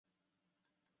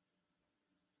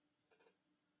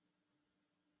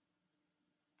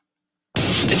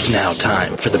It's now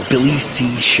time for the Billy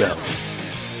C Show,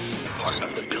 part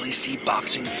of the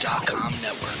BillyCBoxing.com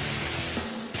network.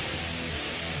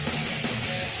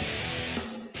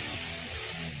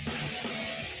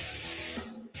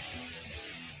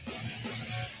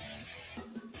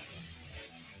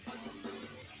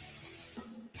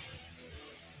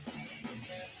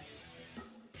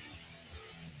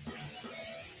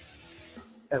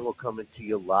 And we're coming to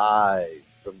you live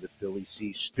from the Billy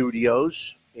C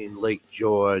Studios in Lake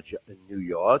George, New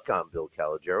York. I'm Bill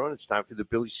Calogero, and it's time for the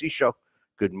Billy C Show.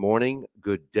 Good morning,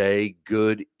 good day,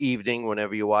 good evening,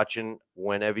 whenever you're watching,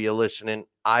 whenever you're listening.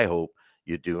 I hope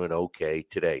you're doing okay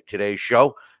today. Today's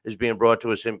show is being brought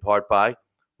to us in part by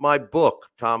my book,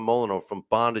 Tom Molyneux, From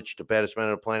Bondage to Baddest Man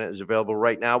on the Planet, is available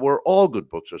right now where all good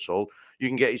books are sold. You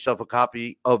can get yourself a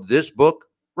copy of this book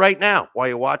right now while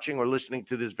you're watching or listening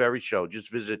to this very show. Just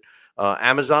visit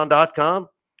Amazon.com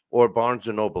or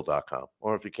BarnesandNoble.com.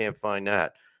 Or if you can't find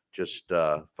that, just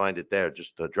find it there.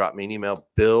 Just drop me an email,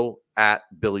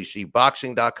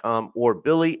 bill@BillyCBoxing.com or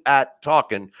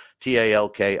Billy@Talkin,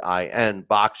 TALKIN,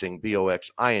 boxing,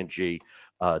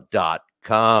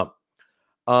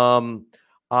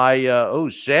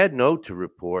 BOXING.com. Sad note to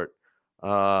report.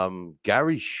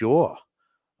 Gary Shaw,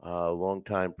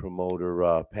 longtime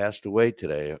promoter, passed away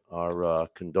today. Our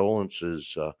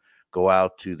condolences go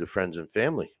out to the friends and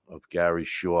family of Gary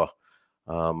Shaw.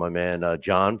 My man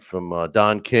John from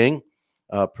Don King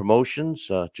Promotions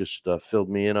just filled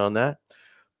me in on that.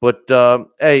 But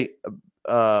hey,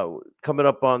 coming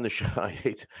up on the show, I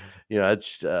hate,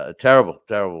 it's terrible.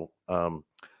 Coming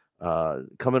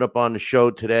up on the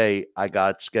show today, I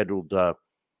got scheduled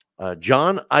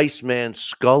John Iceman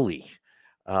Scully,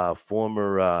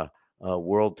 former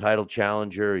world title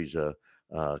challenger. He's a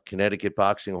Connecticut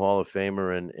Boxing Hall of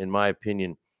Famer, and in my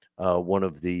opinion, one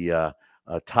of the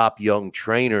top young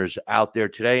trainers out there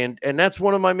today. And that's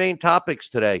one of my main topics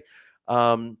today.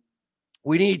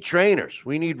 We need trainers.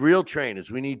 We need real trainers.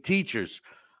 We need teachers.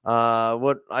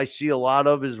 What I see a lot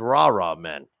of is rah-rah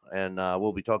men, and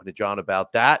we'll be talking to John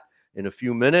about that in a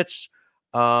few minutes.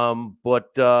 But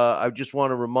I just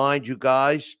want to remind you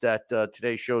guys that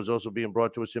today's show is also being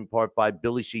brought to us in part by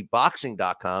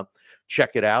BillyCBoxing.com.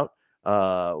 Check it out.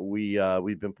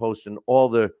 We've been posting all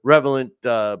the relevant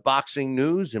boxing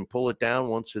news and pull it down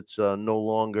once it's no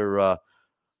longer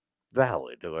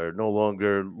valid or no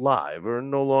longer live or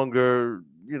no longer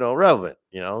relevant.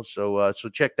 So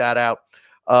check that out.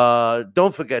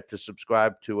 Don't forget to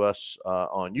subscribe to us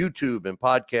on YouTube and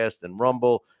podcast and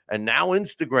Rumble and now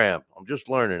Instagram. I'm just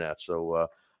learning that, so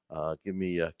give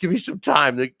me some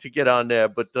time to get on there.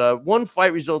 But one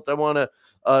fight result I want to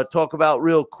talk about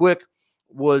real quick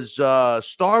was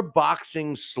Star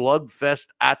Boxing Slugfest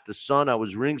at the Sun. I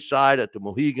was ringside at the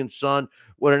Mohegan Sun.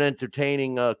 What an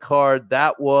entertaining card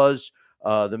that was.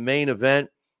 The main event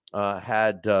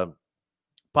had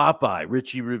Popeye,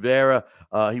 Richie Rivera.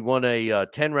 He won a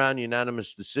 10-round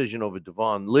unanimous decision over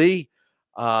Devon Lee,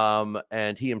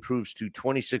 and he improves to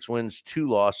 26 wins, 2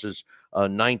 losses,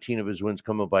 19 of his wins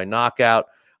coming by knockout.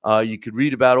 You could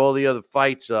read about all the other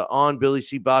fights on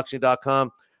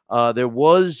BillyCBoxing.com. There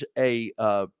was a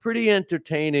pretty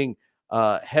entertaining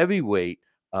heavyweight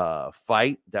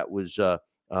fight that was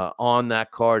on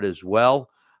that card as well.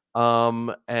 It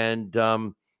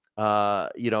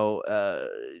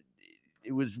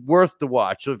was worth the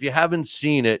watch. So if you haven't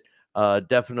seen it,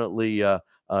 definitely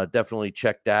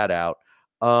check that out.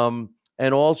 And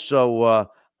also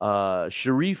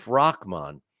Sharif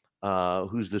Rahman,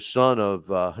 who's the son of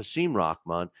Hasim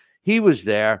Rahman, he was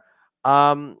there.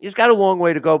 He's got a long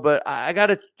way to go, but I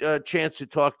got a chance to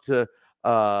talk to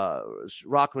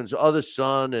Rahman's other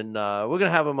son, and we're going to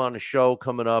have him on the show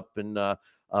coming up. And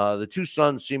the two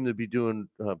sons seem to be doing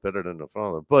better than the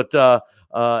father, but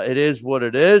it is what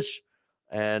it is.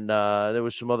 And there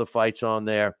was some other fights on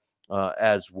there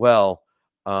as well.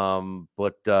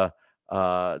 But the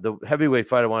heavyweight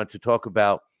fight I wanted to talk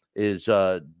about is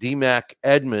D-Mac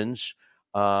Edmonds,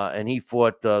 and he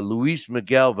fought Luis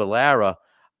Miguel Valera.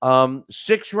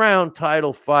 6-round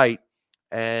title fight.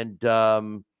 And,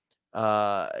 to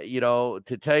tell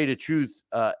you the truth,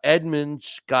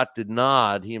 Edmonds got the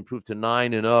nod. He improved to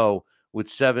 9-0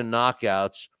 with 7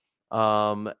 knockouts.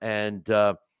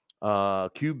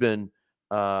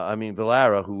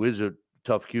 Valera, who is a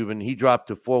tough Cuban, he dropped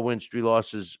to 4 wins, 3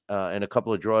 losses, and a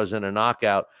couple of draws and a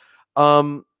knockout.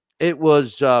 It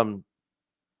was a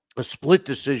split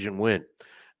decision win.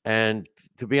 And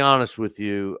to be honest with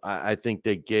you, I think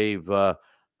they gave Edmonds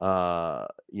a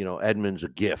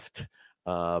gift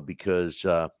because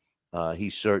he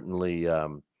certainly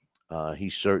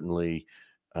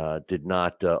did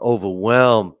not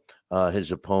overwhelm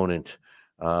his opponent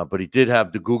But he did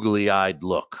have the googly-eyed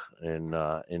look in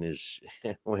his.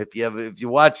 If you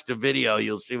watch the video,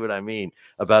 you'll see what I mean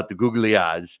about the googly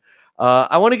eyes.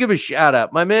 I want to give a shout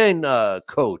out, my man,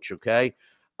 Coach. Okay,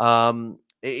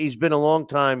 he's been a long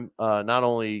time, not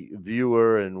only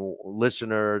viewer and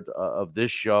listener of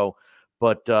this show,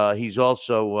 but he's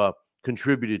also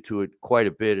contributed to it quite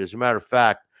a bit. As a matter of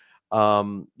fact,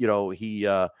 he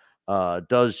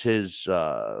does his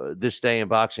This Day in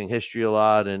Boxing History a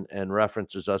lot and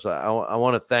references us. I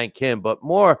want to thank him, but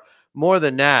more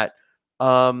than that,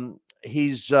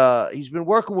 he's been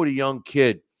working with a young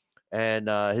kid, and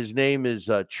his name is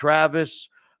Travis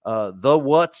the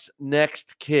What's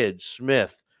Next Kid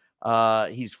Smith.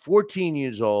 He's 14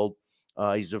 years old.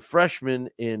 He's a freshman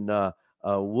in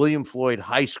William Floyd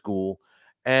High School.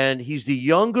 And he's the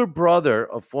younger brother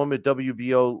of former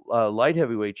WBO light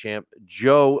heavyweight champ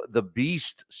Joe the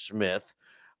Beast Smith.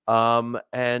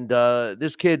 And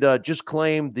this kid just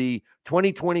claimed the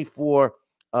 2024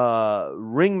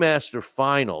 Ringmaster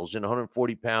Finals in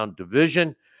 140-pound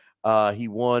division. He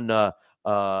won a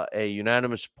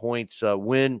unanimous points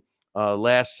win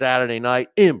last Saturday night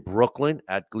in Brooklyn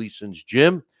at Gleason's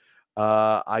Gym.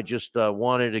 I just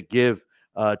wanted to give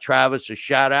Travis a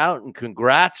shout out and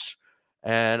congrats.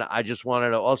 And I just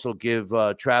wanted to also give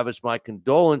Travis my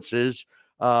condolences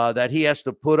that he has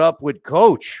to put up with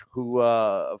Coach, who,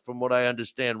 from what I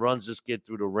understand, runs this kid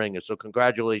through the ringer. So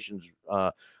congratulations,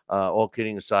 all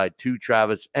kidding aside, to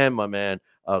Travis and my man,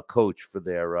 Coach, for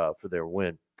their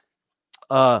win.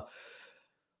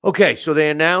 Okay, so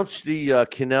they announced the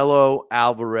Canelo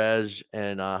Alvarez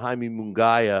and Jaime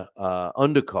Munguia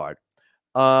undercard.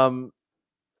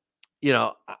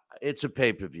 It's a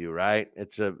pay-per-view, right?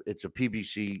 It's a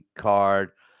PBC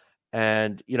card.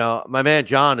 And, my man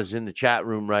John is in the chat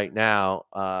room right now,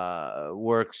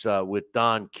 works with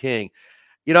Don King.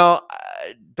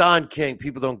 Don King,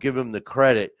 people don't give him the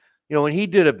credit. When he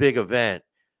did a big event,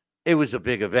 it was a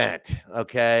big event,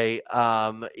 okay?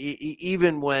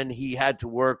 Even when he had to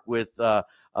work with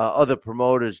other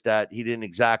promoters that he didn't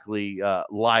exactly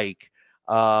like,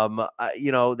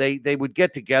 they would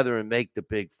get together and make the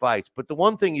big fights. But the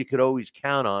one thing you could always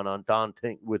count on Don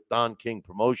King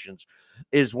Promotions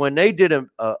is when they did a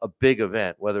big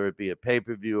event, whether it be a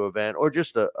pay-per-view event or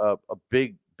just a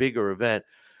bigger event,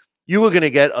 you were going to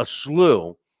get a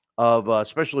slew of,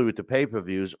 especially with the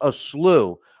pay-per-views, a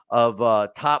slew of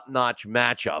top-notch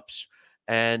matchups.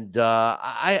 And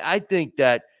I think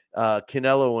that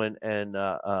Canelo and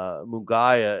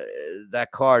Munguia,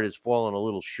 that card has fallen a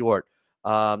little short.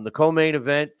 The co-main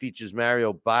event features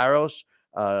Mario Barros.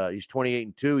 He's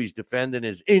 28-2. He's defending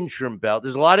his interim belt.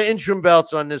 There's a lot of interim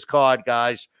belts on this card,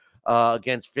 guys,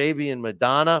 against Fabian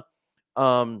Madonna,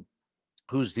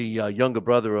 who's the younger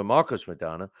brother of Marcos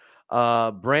Madonna.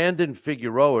 Brandon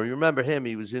Figueroa, you remember him?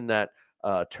 He was in that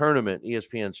tournament,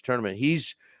 ESPN's tournament.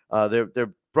 He's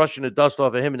they're brushing the dust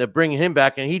off of him, and they're bringing him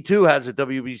back, and he too has a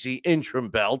WBC interim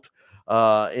belt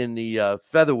in the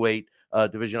featherweight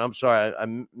division. I'm sorry,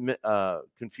 I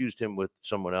confused him with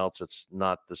someone else. It's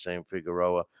not the same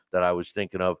Figueroa that I was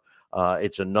thinking of.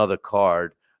 It's another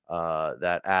card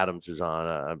that Adams is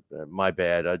on. My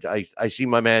bad. I see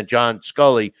my man John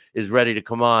Scully is ready to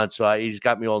come on, so he's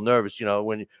got me all nervous.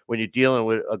 When you're dealing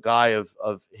with a guy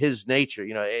of his nature,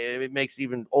 it makes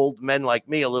even old men like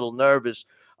me a little nervous.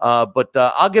 But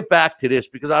I'll get back to this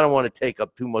because I don't want to take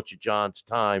up too much of John's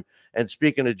time. And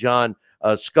speaking of John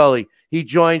Scully, he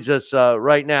joins us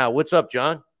right now. What's up,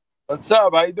 John? What's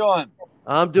up? How you doing?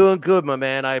 I'm doing good, my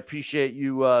man. I appreciate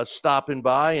you stopping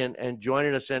by and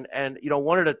joining us. And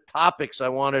one of the topics I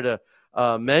wanted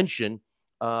to mention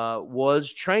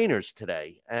was trainers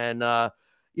today. And, I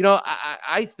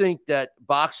think that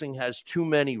boxing has too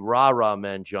many rah-rah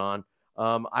men, John.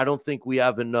 I don't think we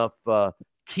have enough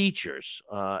teachers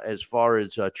as far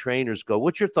as trainers go.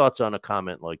 What's your thoughts on a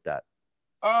comment like that?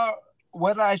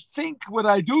 What I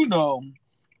do know,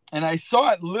 and I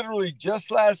saw it literally just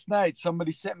last night.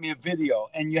 Somebody sent me a video,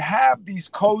 and you have these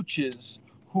coaches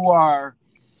who are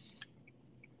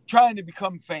trying to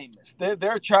become famous.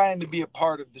 They're trying to be a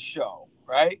part of the show,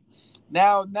 right?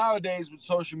 Nowadays with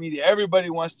social media, everybody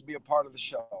wants to be a part of the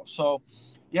show. So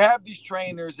you have these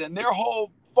trainers, and their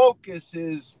whole focus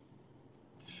is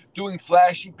doing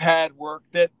flashy pad work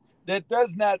that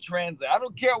does not translate. I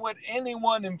don't care what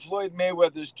anyone in Floyd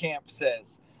Mayweather's camp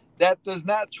says. That does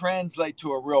not translate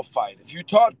to a real fight. If you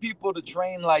taught people to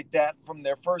train like that from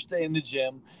their first day in the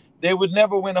gym, they would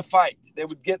never win a fight. They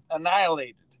would get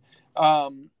annihilated.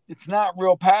 It's not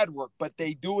real pad work, but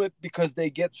they do it because they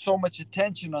get so much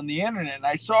attention on the internet. And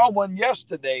I saw one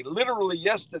yesterday, literally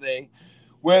yesterday,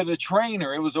 where the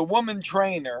trainer, it was a woman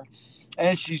trainer,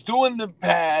 and she's doing the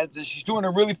pads and she's doing it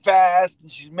really fast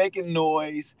and she's making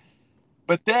noise.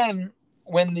 But then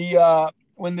when the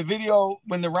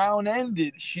round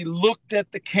ended, she looked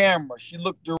at the camera. She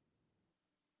looked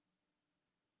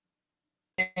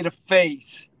at a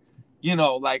face,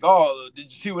 like, oh,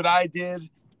 did you see what I did?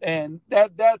 And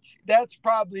that's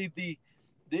probably the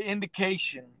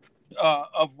indication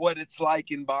of what it's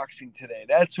like in boxing today.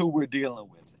 That's who we're dealing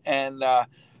with, and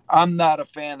I'm not a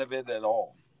fan of it at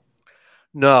all.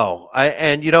 No,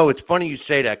 and it's funny you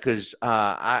say that because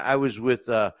I was with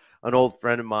an old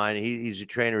friend of mine. He's a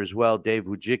trainer as well, Dave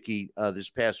Wojcicki. This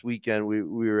past weekend, we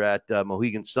were at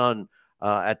Mohegan Sun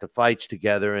at the fights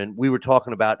together, and we were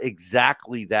talking about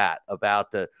exactly that,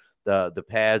 about the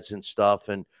pads and stuff.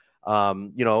 And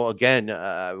again,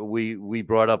 we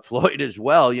brought up Floyd as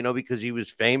well, because he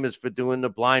was famous for doing the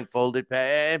blindfolded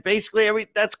pad, and basically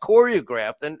that's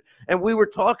choreographed. And we were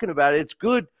talking about it. It's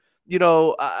good,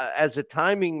 as a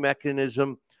timing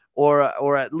mechanism,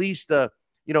 or at least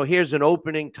here's an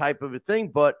opening type of a thing.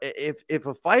 But if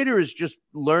a fighter is just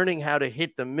learning how to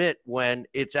hit the mitt when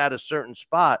it's at a certain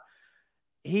spot,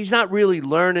 he's not really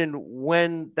learning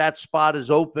when that spot is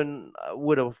open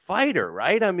with a fighter,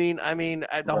 right? I mean,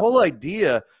 the whole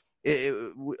idea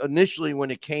initially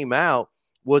when it came out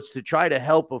was to try to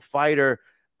help a fighter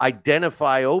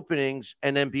identify openings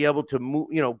and then be able to move,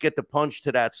 get the punch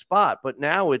to that spot. But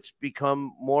now it's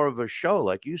become more of a show,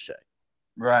 like you say.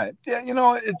 Right. Yeah.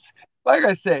 It's like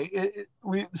I say,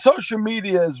 social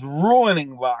media is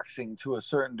ruining boxing to a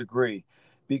certain degree,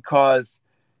 because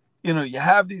you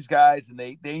have these guys and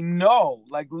they know,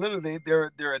 like, literally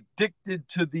they're addicted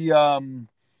to the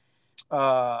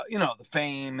the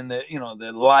fame and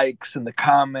the likes and the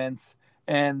comments,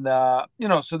 and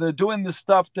so they're doing the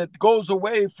stuff that goes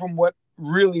away from what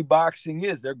really boxing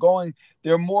is. They're gearing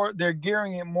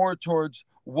it more towards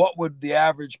what would the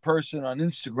average person on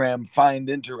Instagram find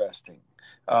interesting.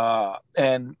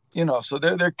 And so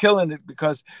they're killing it,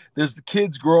 because there's the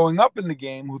kids growing up in the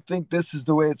game who think this is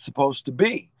the way it's supposed to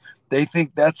be. They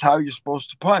think that's how you're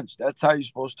supposed to punch. That's how you're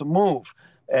supposed to move.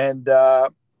 And,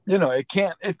 it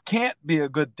can't be a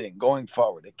good thing going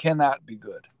forward. It cannot be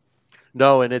good.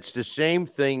 No, and it's the same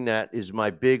thing that is my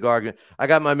big argument. I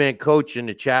got my man Coach in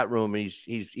the chat room, and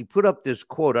he put up this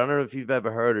quote. I don't know if you've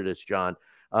ever heard of this, John.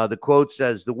 The quote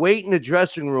says, "The wait in the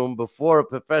dressing room before a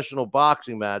professional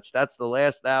boxing match, that's the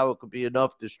last hour could be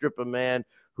enough to strip a man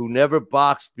who never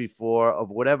boxed before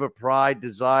of whatever pride,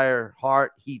 desire,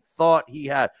 heart he thought he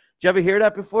had." Did you ever hear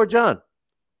that before, John?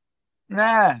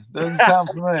 Nah, doesn't sound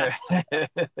familiar.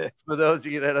 For those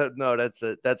of you that don't know, that's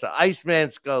a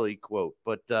Iceman Scully quote.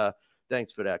 But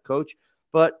thanks for that, Coach.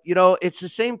 But it's the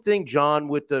same thing, John,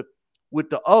 with the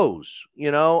O's.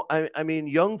 I mean,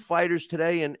 young fighters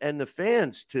today and the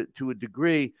fans to a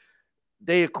degree,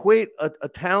 they equate a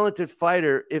talented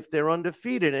fighter if they're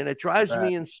undefeated, and it drives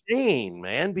me insane,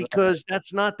 man, because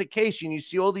that's not the case. And you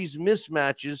see all these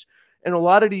mismatches, and a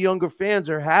lot of the younger fans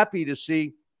are happy to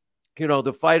see,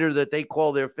 the fighter that they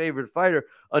call their favorite fighter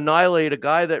annihilate a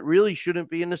guy that really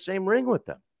shouldn't be in the same ring with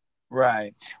them.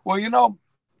 Right. Well,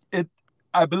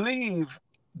 I believe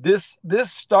this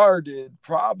started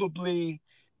probably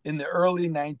in the early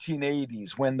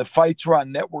 1980s, when the fights were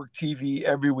on network TV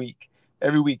every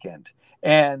weekend.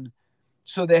 And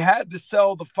so they had to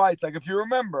sell the fights. Like, if you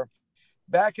remember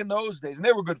back in those days, and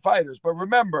they were good fighters, but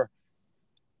remember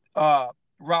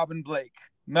Robin Blake,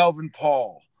 Melvin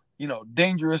Paul,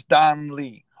 Dangerous Don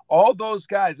Lee, all those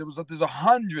guys. There's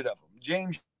 100 of them.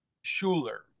 James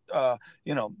Schuler, a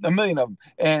million of them,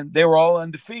 and they were all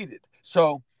undefeated.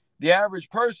 So the average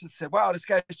person said, wow, this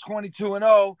guy's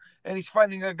 22-0 and he's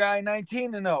fighting a guy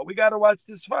 19-0. We got to watch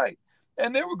this fight.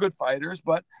 And they were good fighters,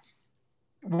 but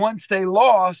once they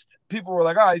lost, people were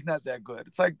like, oh, he's not that good.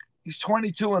 It's like, he's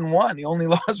 22-1. He only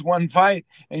lost one fight,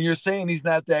 and you're saying he's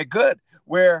not that good.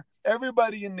 Where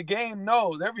everybody in the game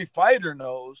knows, every fighter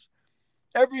knows,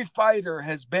 every fighter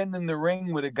has been in the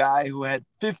ring with a guy who had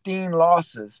 15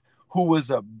 losses, who was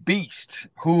a beast,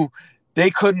 who they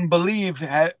couldn't believe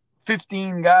had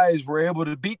 15 guys were able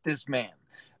to beat this man.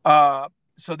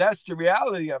 So that's the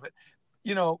reality of it.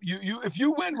 If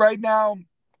you win right now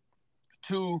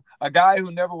to a guy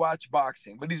who never watched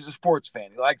boxing, but he's a sports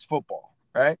fan, he likes football,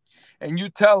 right? And you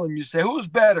tell him, you say, who's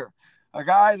better? A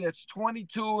guy that's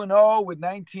 22-0 with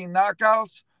 19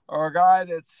 knockouts, or a guy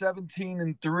that's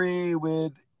 17-3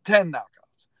 with 10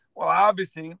 knockouts? Well,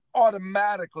 obviously,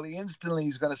 automatically, instantly,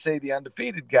 he's going to say the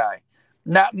undefeated guy,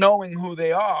 not knowing who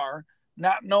they are,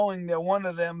 not knowing that one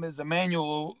of them is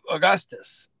Emmanuel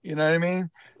Augustus. You know what I mean?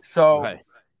 So, right.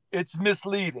 it's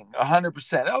misleading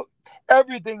 100%.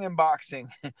 Everything in boxing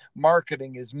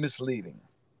marketing is misleading.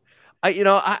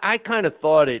 I kind of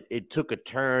thought it took a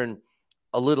turn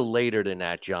a little later than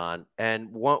that, John. And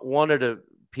one of the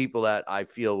people that I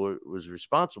feel was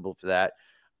responsible for that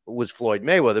was Floyd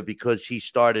Mayweather, because he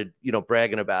started,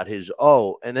 bragging about his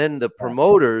and then the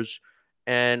promoters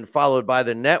and followed by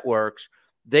the networks,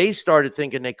 they started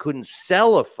thinking they couldn't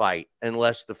sell a fight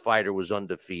unless the fighter was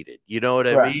undefeated. You know what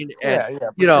I mean? And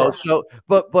sure. so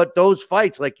but those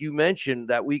fights, like you mentioned,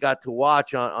 that we got to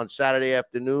watch on Saturday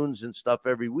afternoons and stuff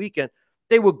every weekend,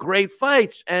 they were great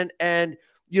fights. And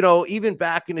even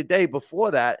back in the day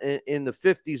before that, in the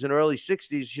 50s and early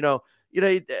 60s,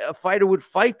 a fighter would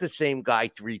fight the same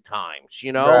guy 3 times,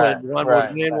 Right, and one would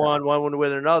right, win one would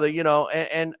win another,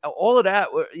 and all of that,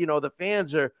 the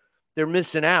fans they're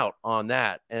missing out on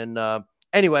that. And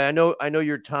anyway, I know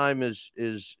your time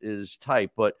is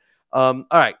tight, but all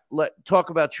right, talk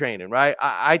about training, right?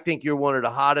 I think you're one of the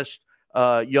hottest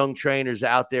young trainers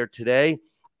out there today.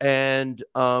 And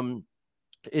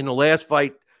in the last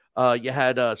fight, you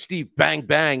had Steve Bang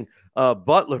Bang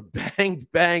Butler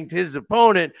banged his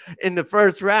opponent in the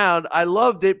first round. I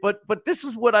loved it, but this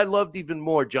is what I loved even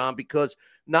more, John, because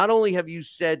not only have you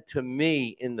said to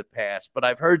me in the past, but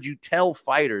I've heard you tell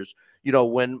fighters,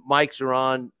 when mics are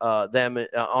on them,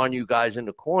 on you guys in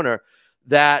the corner,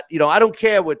 that, I don't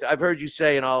care what I've heard you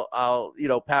say, and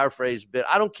I'll paraphrase a bit.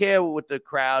 I don't care what the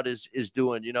crowd is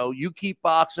doing. You keep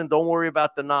boxing. Don't worry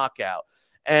about the knockout.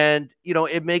 And,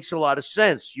 it makes a lot of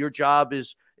sense. Your job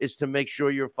is to make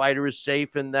sure your fighter is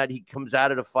safe and that he comes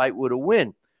out of the fight with a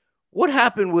win. What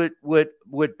happened with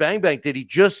Bang Bang? Did he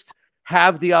just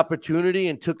have the opportunity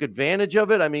and took advantage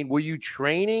of it? I mean, were you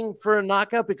training for a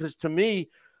knockout? Because to me,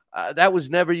 that was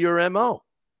never your MO.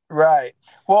 Right.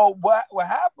 Well, what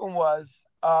happened was,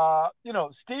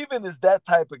 Steven is that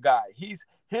type of guy.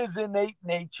 His innate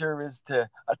nature is to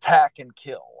attack and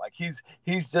kill. Like he's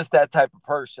just that type of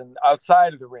person.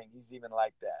 Outside of the ring, he's even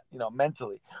like that,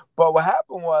 mentally. But what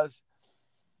happened was,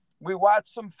 we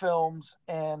watched some films,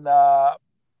 and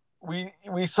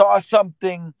we saw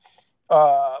something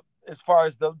as far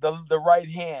as the right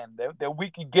hand that we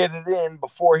could get it in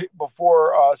before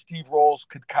Steve Rolls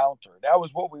could counter. That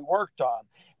was what we worked on,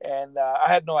 and I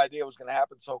had no idea it was going to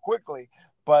happen so quickly.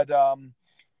 But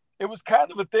it was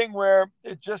kind of a thing where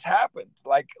it just happened.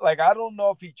 Like I don't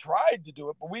know if he tried to do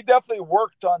it, but we definitely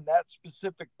worked on that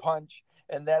specific punch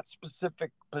and that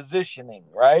specific positioning,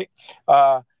 right?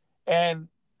 And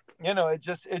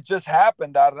it just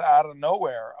happened out of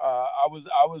nowhere. I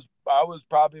was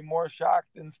probably more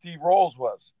shocked than Steve Rolls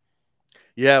was.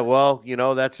 Yeah, well,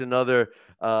 that's another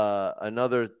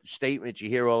statement you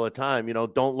hear all the time.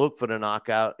 Don't look for the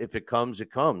knockout. If it comes,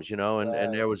 it comes. And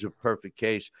Right. there was a perfect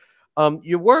case.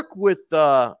 You work with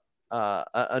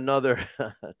another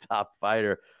top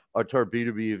fighter, Artur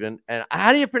Beterbiev, and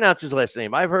how do you pronounce his last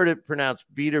name? I've heard it pronounced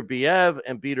Beterbiev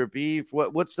and Beterbiev.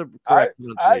 What's the correct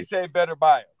pronunciation? I say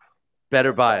Beterbiev.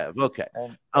 Beterbiev. Okay.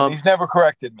 And he's never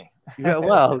corrected me. Yeah,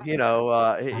 well,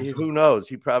 who knows?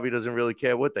 He probably doesn't really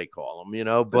care what they call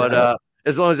him, but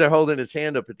as long as they're holding his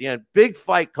hand up at the end. Big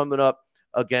fight coming up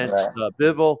against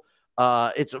Bivol.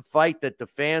 It's a fight that the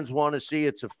fans want to see.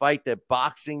 It's a fight that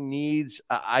boxing needs.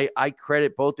 I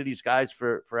credit both of these guys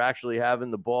for actually having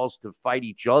the balls to fight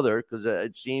each other, because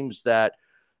it seems that,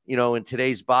 in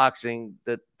today's boxing,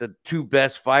 that the two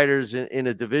best fighters in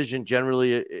a division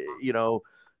generally,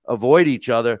 avoid each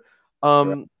other.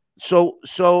 So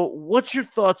what's your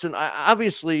thoughts? And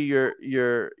obviously you're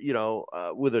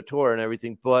with a tour and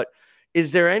everything, but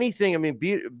is there anything? I mean,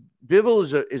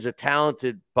 Bivol is a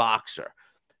talented boxer.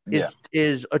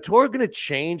 Is Artur going to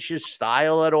change his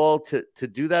style at all to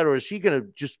do that, or is he going to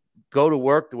just go to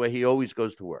work the way he always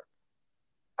goes to work?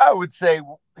 I would say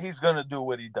he's going to do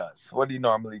what he does, what he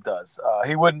normally does.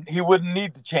 He wouldn't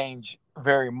need to change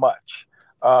very much.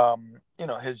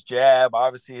 His jab,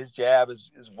 obviously his jab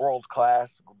is world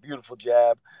class, beautiful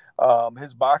jab.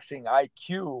 His boxing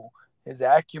IQ, his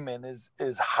acumen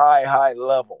is high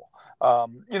level.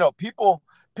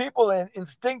 People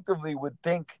instinctively would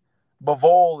think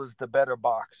Bivol is the better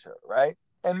boxer, right?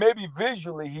 And maybe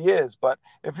visually he is, but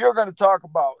if you're going to talk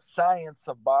about science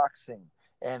of boxing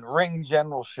and ring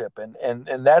generalship and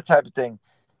that type of thing,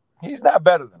 he's not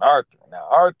better than Artur. Now,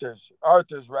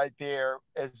 Arthur's right there,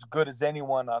 as good as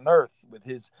anyone on earth with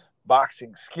his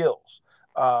boxing skills.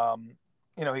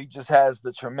 He just has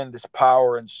the tremendous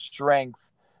power and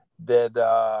strength that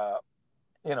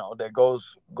that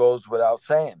goes without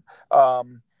saying.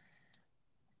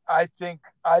 I think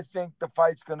the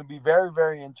fight's going to be very,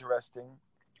 very interesting.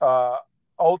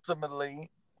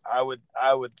 Ultimately, I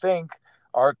would think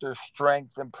Arthur's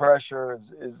strength and pressure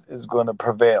is going to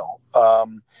prevail.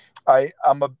 I'm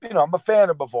a fan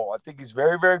of Bivol. I think he's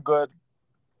very, very good.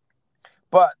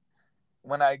 But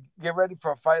when I get ready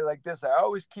for a fight like this, I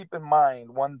always keep in mind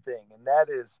one thing, and that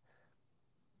is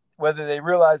whether they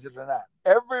realize it or not.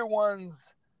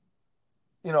 Everyone's,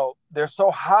 they're so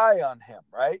high on him,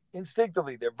 right?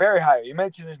 Instinctively, they're very high. You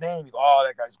mention his name, you go, oh,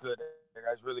 that guy's good. That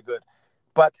guy's really good.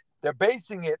 But they're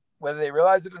basing it, whether they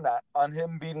realize it or not, on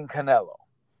him beating Canelo.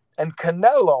 And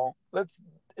Canelo,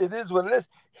 it is what it is.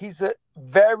 He's a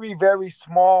very, very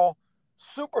small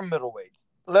super middleweight,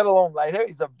 let alone light heavy.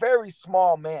 He's a very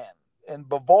small man. And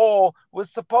Bivol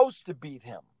was supposed to beat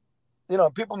him.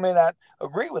 People may not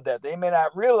agree with that. They may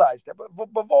not realize that. But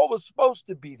Bivol was supposed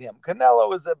to beat him.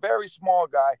 Canelo is a very small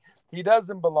guy. He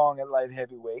doesn't belong at light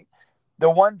heavyweight. The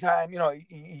one time,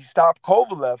 he stopped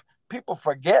Kovalev, people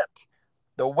forget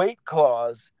the weight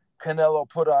clause Canelo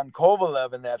put on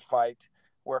Kovalev in that fight,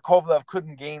 where Kovalev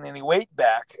couldn't gain any weight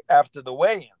back after the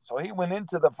weigh-in. So he went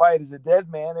into the fight as a dead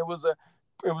man. It was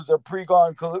a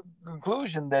pre-gone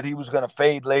conclusion that he was going to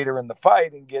fade later in the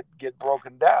fight and get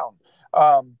broken down.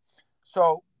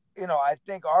 So I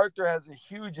think Arthur has a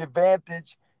huge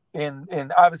advantage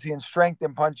in obviously in strength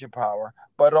and punching power,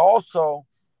 but also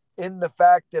in the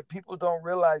fact that people don't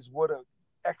realize what an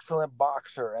excellent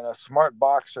boxer and a smart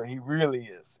boxer he really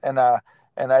is. And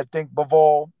I think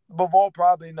Bivol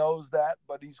probably knows that,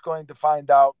 but he's going to find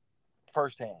out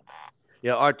firsthand.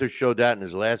 Yeah, Arthur showed that in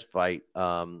his last fight,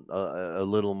 a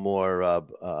little more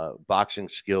boxing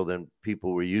skill than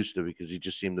people were used to, because he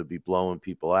just seemed to be blowing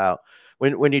people out.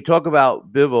 When you talk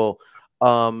about Bivol,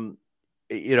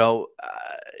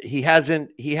 he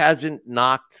hasn't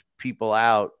knocked people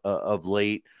out of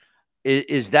late.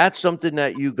 Is that something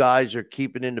that you guys are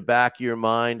keeping in the back of your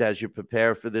mind as you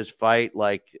prepare for this fight?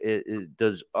 Like,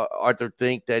 does Arthur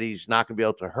think that he's not going to be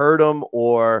able to hurt him,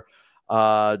 or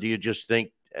do you just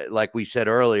think, like we said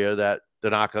earlier, that the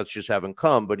knockouts just haven't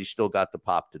come, but he's still got the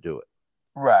pop to do it?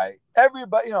 Right.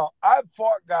 Everybody, I've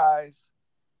fought guys,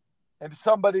 and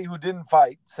somebody who didn't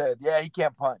fight said, yeah, he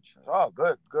can't punch. I said, oh,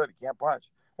 good, he can't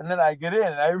punch. And then I get in,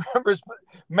 and I remember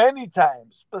many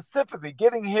times specifically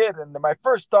getting hit, and my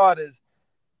first thought is,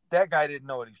 that guy didn't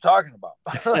know what he was talking about.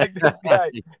 Like,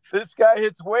 this guy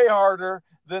hits way harder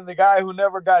than the guy who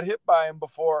never got hit by him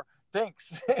before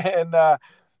thinks. And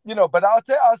but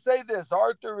I'll say this: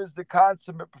 Arthur is the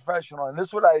consummate professional, and this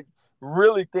is what I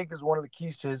really think is one of the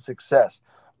keys to his success.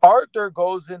 Arthur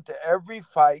goes into every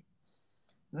fight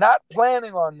not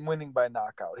planning on winning by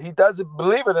knockout. He doesn't,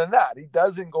 believe it or not, he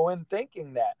doesn't go in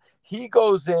thinking that. He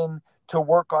goes in to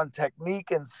work on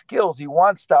technique and skills. He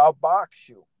wants to outbox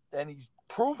you, and he's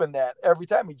proven that every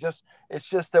time. It's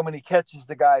just that when he catches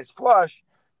the guy's flush,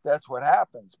 that's what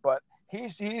happens. But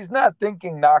he's not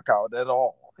thinking knockout at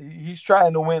all. He's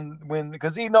trying to win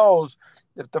because he knows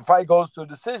if the fight goes to a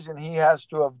decision, he has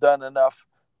to have done enough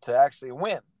to actually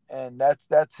win, and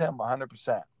that's him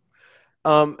 100%.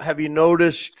 Have you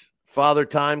noticed Father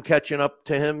Time catching up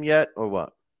to him yet, or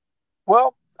what?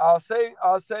 Well, I'll say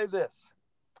this: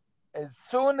 as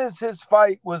soon as his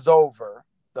fight was over,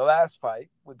 the last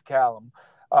fight with Callum,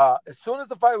 as soon as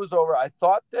the fight was over, I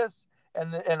thought this,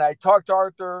 and I talked to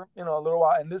Arthur, a little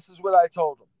while, and this is what I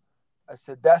told him. I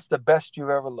said, that's the best you've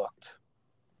ever looked.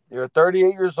 You're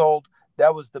 38 years old.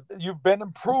 You've been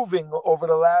improving over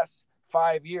the last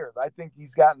 5 years. I think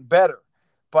he's gotten better,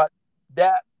 but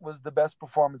that was the best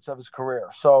performance of his career.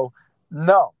 So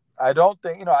no, I don't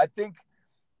think,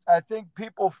 I think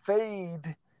people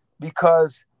fade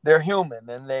because they're human,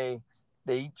 and they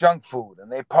eat junk food,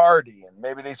 and they party, and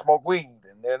maybe they smoke weed,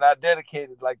 and they're not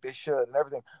dedicated like they should and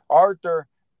everything. Arthur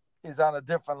is on a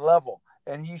different level,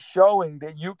 and he's showing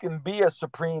that you can be a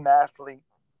supreme athlete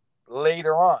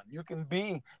later on. You can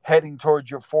be heading towards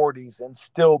your 40s and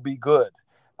still be good.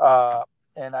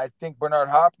 And I think Bernard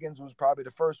Hopkins was probably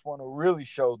the first one who really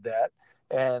showed that.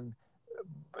 And,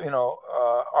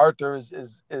 Arthur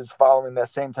is following that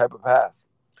same type of path.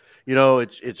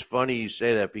 It's funny you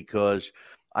say that, because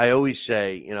I always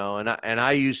say, and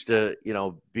I used to,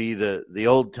 be the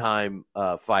old time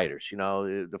fighters,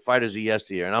 the fighters of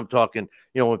yesteryear. And I'm talking,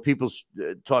 when people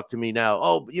talk to me now,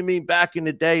 oh, you mean back in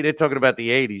the day? They're talking about the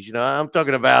 80s. I'm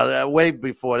talking about way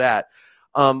before that.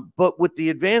 But with the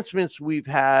advancements we've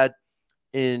had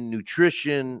in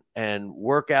nutrition and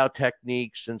workout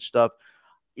techniques and stuff,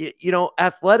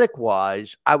 athletic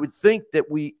wise, I would think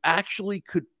that we actually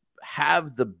could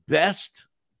have the best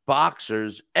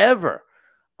boxers ever.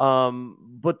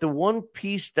 But the one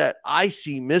piece that I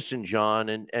see missing, John,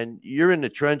 and you're in the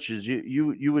trenches,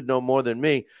 you would know more than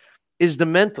me, is the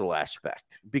mental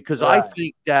aspect. Because I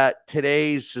think that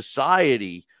today's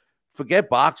society, forget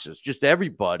boxers, just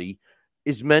everybody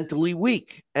is mentally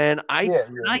weak. And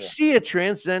I see it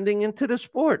transcending into the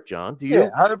sport, John. Do you? Yeah,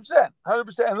 100%.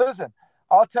 100%. And listen,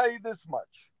 I'll tell you this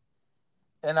much,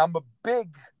 and I'm a big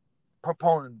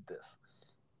proponent of this.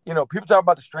 You know, people talk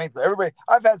about the strength. Everybody,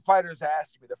 I've had fighters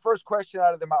ask me the first question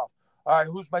out of their mouth, all right,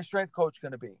 who's my strength coach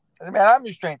going to be? I said, man, I'm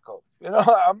your strength coach. You know,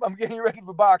 I'm getting you ready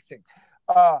for boxing.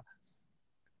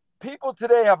 People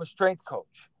today have a strength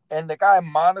coach, and the guy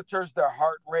monitors their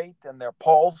heart rate and their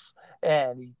pulse,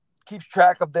 and he keeps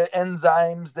track of the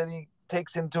enzymes that he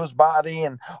takes into his body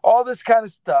and all this kind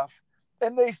of stuff.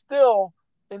 And they still,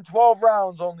 in 12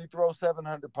 rounds, only throw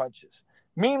 700 punches.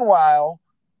 Meanwhile,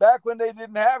 back when they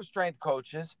didn't have strength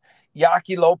coaches,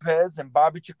 Yaki Lopez and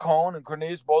Bobby Chacon and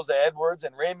Cornelius Boza Edwards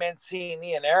and Ray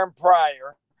Mancini and Aaron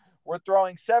Pryor were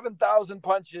throwing 7,000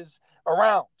 punches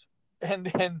around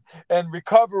and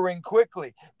recovering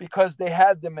quickly because they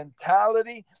had the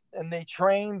mentality and they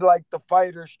trained like the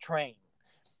fighters train.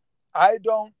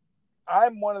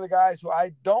 I'm one of the guys who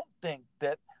I don't think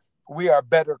that we are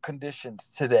better conditioned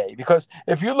today, because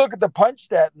if you look at the punch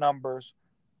stat numbers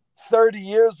 30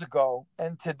 years ago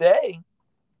and today,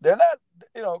 they're not,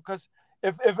 you know, because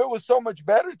if it was so much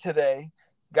better today,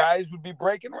 guys would be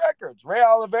breaking records. Ray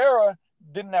Oliveira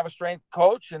didn't have a strength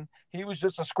coach, and he was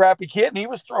just a scrappy kid, and he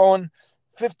was throwing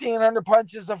 1,500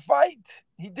 punches a fight.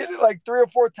 He did it like 3 or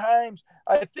 4 times.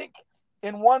 I think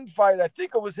in one fight, I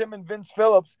think it was him and Vince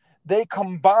Phillips, they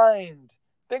combined,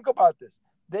 think about this,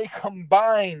 they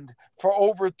combined for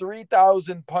over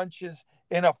 3,000 punches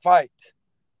in a fight.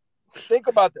 Think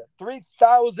about that,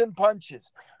 3,000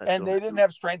 punches. And they didn't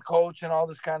have strength coach and all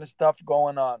this kind of stuff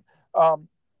going on.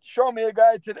 Show me a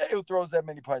guy today who throws that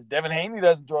many punches. Devin Haney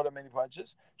doesn't throw that many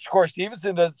punches. Shakur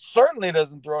Stevenson certainly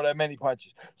doesn't throw that many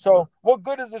punches. So what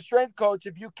good is a strength coach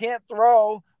if you can't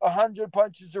throw 100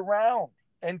 punches around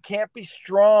and can't be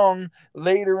strong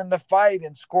later in the fight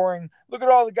and scoring? Look at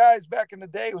all the guys back in the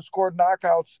day who scored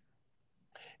knockouts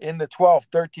in the 12th,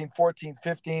 13th, 14th,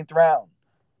 15th round.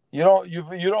 You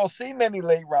don't see many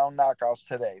late round knockouts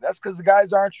today. That's because the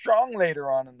guys aren't strong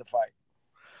later on in the fight.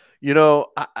 You know,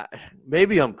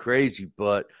 maybe I'm crazy,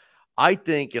 but I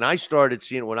think, and I started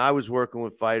seeing when I was working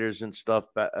with fighters and stuff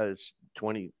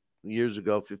 20 years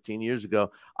ago, 15 years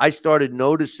ago, I started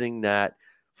noticing that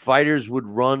fighters would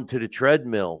run to the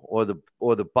treadmill or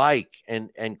the bike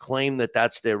and claim that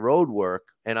that's their road work.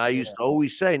 And I used to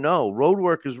always say, no, road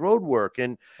work is road work.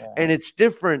 And it's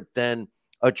different than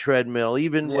a treadmill,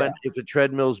 even if a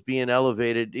treadmill is being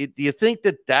elevated. Do you think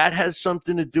that has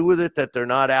something to do with it, that they're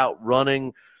not out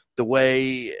running the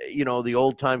way, you know, the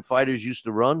old time fighters used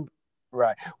to run?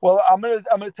 Right. Well, I'm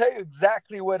gonna tell you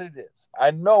exactly what it is.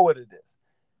 I know what it is.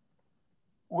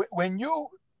 When you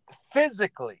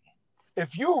physically,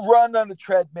 if you run on the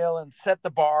treadmill and set the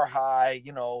bar high,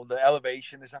 you know, the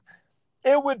elevation or something,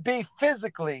 it would be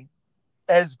physically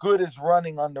as good as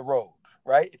running on the road,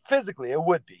 right? Physically, it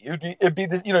would be. It'd be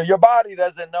this, you know, your body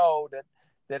doesn't know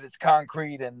that it's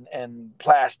concrete and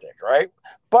plastic, right?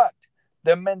 But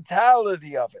the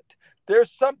mentality of it,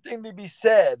 there's something to be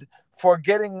said for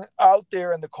getting out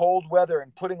there in the cold weather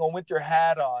and putting a winter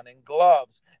hat on and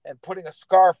gloves and putting a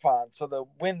scarf on so the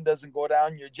wind doesn't go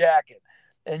down your jacket.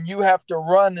 And you have to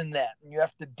run in that, and you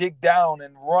have to dig down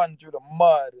and run through the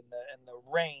mud and the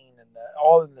rain and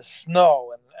all in the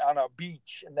snow and on a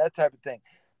beach and that type of thing.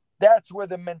 That's where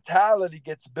the mentality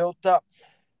gets built up.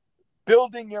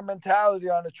 Building your mentality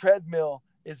on a treadmill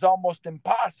is almost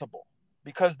impossible,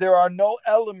 because there are no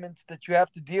elements that you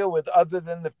have to deal with other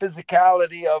than the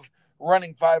physicality of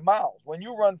running 5 miles. When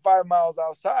you run 5 miles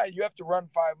outside, you have to run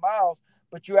 5 miles,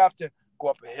 but you have to go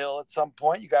up a hill at some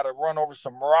point. You got to run over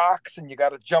some rocks, and you got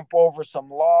to jump over some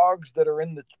logs that are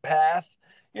in the path.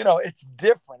 You know, it's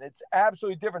different. It's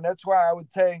absolutely different. That's why I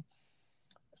would say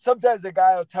sometimes a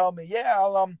guy will tell me, yeah,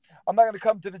 I'm not going to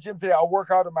come to the gym today. I'll work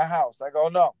out at my house. I go,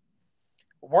 no.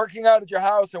 Working out at your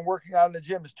house and working out in the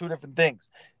gym is 2 different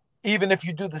things. Even if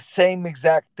you do the same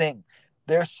exact thing,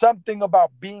 there's something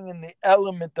about being in the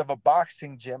element of a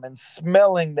boxing gym and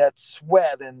smelling that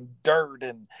sweat and dirt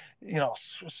and, you know,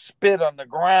 spit on the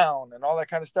ground and all that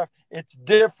kind of stuff. It's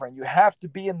different. You have to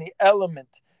be in the element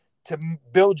to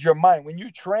build your mind. When you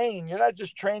train, you're not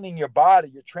just training your body,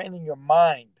 you're training your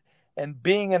mind. And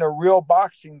being in a real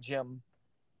boxing gym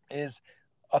is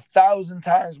 1,000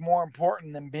 times more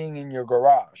important than being in your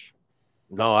garage.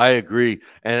 No, I agree.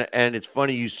 And it's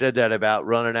funny you said that about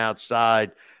running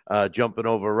outside, jumping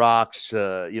over rocks,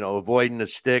 avoiding a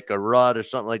stick, a rut or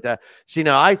something like that. See,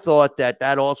 now I thought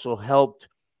that also helped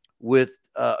with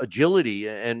agility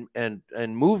and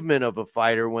movement of a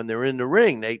fighter when they're in the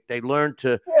ring. They learn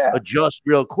to adjust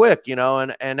real quick,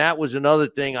 and that was another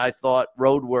thing I thought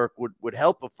road work would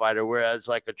help a fighter, whereas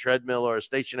like a treadmill or a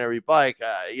stationary bike,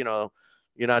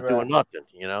 you're not doing nothing,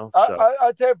 So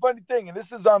I'll tell you a funny thing, and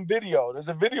this is on video. There's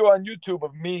a video on YouTube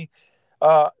of me,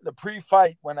 the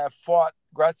pre-fight when I fought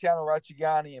Graziano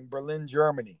Racciani in Berlin,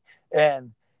 Germany.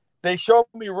 And they showed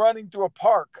me running through a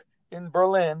park in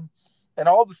Berlin, and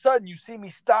all of a sudden you see me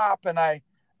stop, and I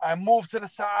move to the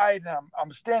side, and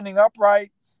I'm standing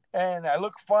upright, and I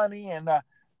look funny, and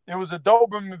it was a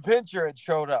Doberman Pinscher had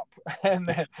showed up. and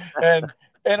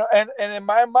in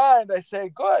my mind, I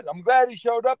say, good, I'm glad he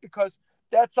showed up, because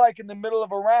that's like in the middle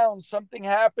of a round, something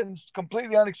happens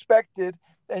completely unexpected,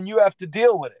 and you have to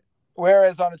deal with it.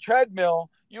 Whereas on a treadmill,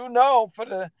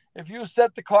 if you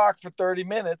set the clock for 30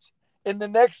 minutes, in the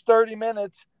next 30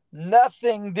 minutes,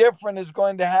 nothing different is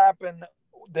going to happen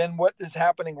than what is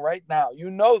happening right now. You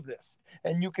know this.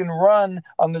 And you can run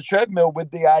on the treadmill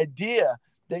with the idea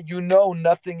that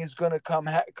nothing is going to come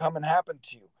and happen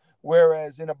to you.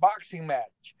 Whereas in a boxing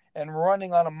match and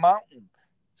running on a mountain,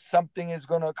 something is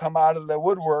going to come out of the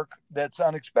woodwork that's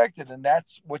unexpected, and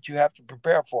that's what you have to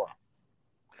prepare for.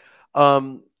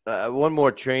 One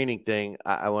more training thing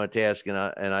I wanted to ask, and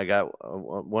I got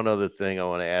one other thing I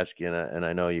want to ask you, and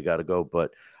I know you got to go,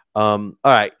 but all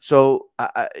right. So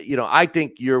I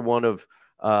think you're one of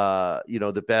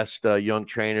the best young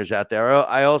trainers out there.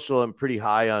 I also am pretty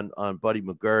high on Buddy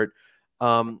McGirt.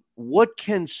 What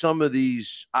can some of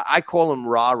these, I call them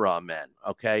rah-rah men,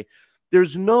 okay?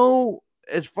 There's no,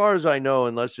 as far as I know,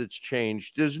 unless it's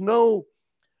changed, there's no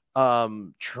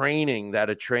training that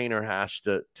a trainer has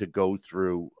to go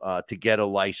through to get a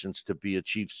license to be a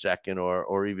chief second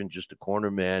or even just a corner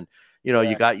man.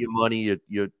 You got your money,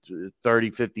 you're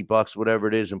 30, 50 bucks, whatever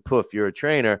it is, and poof, you're a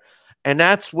trainer. And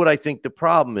that's what I think the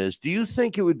problem is. Do you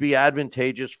think it would be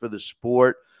advantageous for the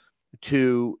sport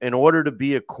to, in order to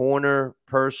be a corner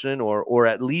person or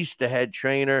at least a head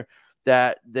trainer,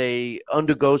 that they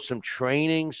undergo some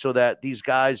training so that these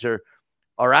guys are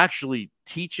actually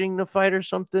teaching the fighter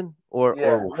something? Or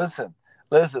listen,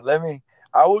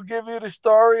 I will give you the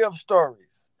story of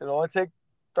stories. It'll only take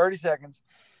 30 seconds.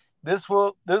 This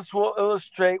will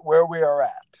illustrate where we are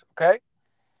at. Okay.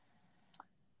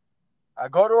 I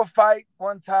go to a fight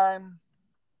one time.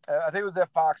 I think it was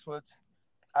at Foxwoods.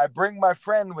 I bring my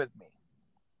friend with me.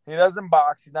 He doesn't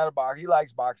box. He's not a boxer. He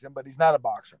likes boxing, but he's not a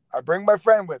boxer. I bring my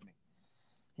friend with me.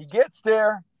 He gets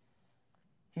there.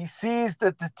 He sees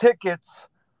that the tickets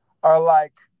are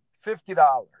like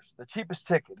 $50, the cheapest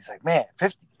ticket. He's like, man,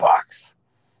 $50.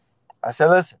 I said,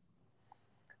 listen,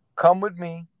 come with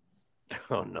me.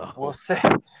 Oh no.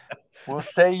 We'll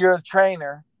say you're a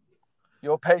trainer.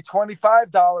 You'll pay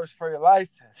 $25 for your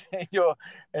license, and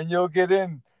you'll get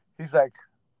in. He's like,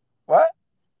 what?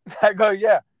 I go,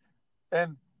 yeah.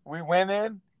 And we went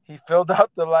in. He filled out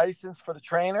the license for the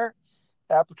trainer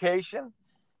application.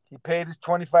 He paid his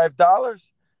 $25.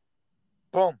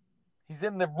 Boom. He's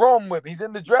in the room with me. He's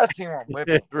in the dressing room with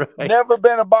me. Right. Never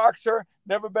been a boxer,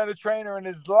 never been a trainer in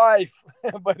his life.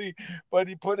 but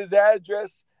he put his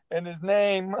address and his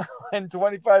name and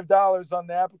 $25 on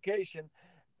the application,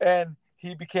 and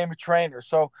he became a trainer.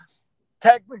 So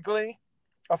technically,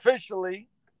 officially,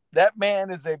 that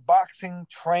man is a boxing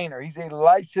trainer. He's a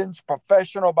licensed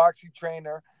professional boxing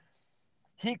trainer.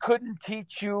 He couldn't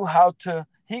teach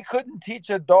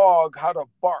a dog how to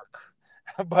bark,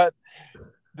 but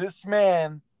this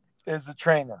man is a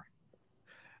trainer.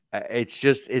 It's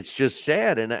just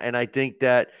sad. And I think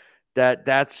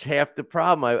that's half the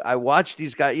problem. I watch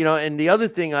these guys, and the other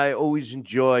thing I always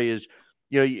enjoy is,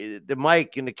 the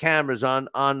mic and the cameras on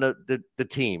the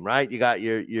team, right? You got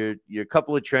your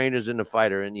couple of trainers and the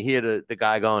fighter, and you hear the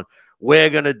guy going, we're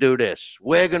going to do this.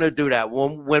 We're going to do that.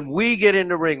 When we get in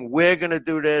the ring, we're going to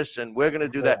do this and we're going to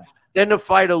do that. Then the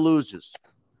fighter loses.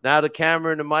 Now the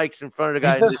camera and the mic's in front of the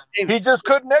guy. He just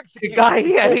couldn't execute. The guy,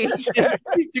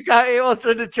 the guy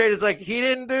also, the trainer's like, he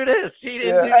didn't do this. He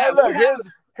didn't do that. Look,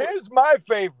 here's my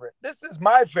favorite. This is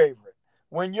my favorite.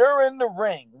 When you're in the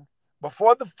ring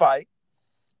before the fight,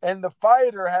 and the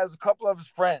fighter has a couple of his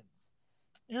friends.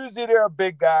 Usually they're a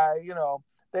big guy,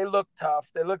 they look tough,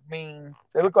 they look mean,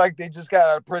 they look like they just got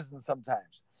out of prison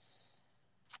sometimes.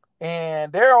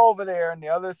 And they're over there on the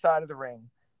other side of the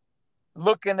ring,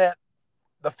 looking at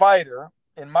the fighter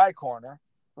in my corner,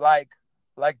 like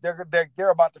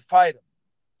they're about to fight him.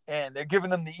 And they're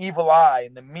giving him the evil eye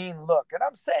and the mean look. And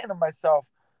I'm saying to myself,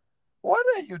 what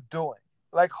are you doing?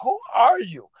 Like, who are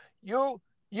you?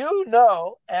 You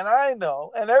know, and I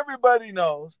know, and everybody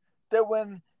knows that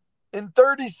when in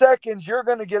 30 seconds, you're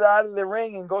going to get out of the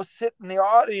ring and go sit in the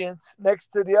audience next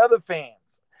to the other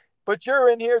fans. But you're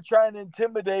in here trying to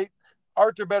intimidate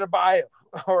Arthur Betabayev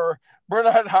or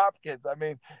Bernard Hopkins. I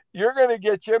mean, you're going to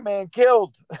get your man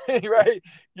killed, right?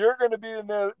 You're going to be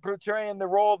portraying the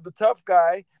role of the tough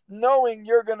guy, knowing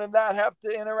you're going to not have to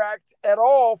interact at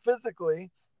all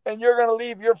physically, and you're going to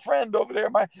leave your friend over there.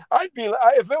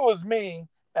 If it was me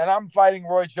and I'm fighting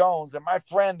Roy Jones and my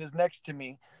friend is next to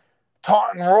me,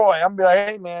 taunting Roy, I'm be like,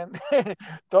 hey man,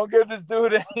 don't give this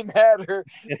dude any madder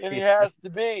than he has to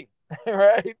be,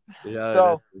 right? Yeah.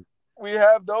 So we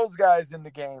have those guys in the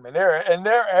game, and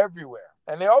they're everywhere,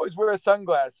 and they always wear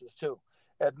sunglasses too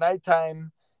at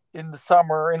nighttime, in the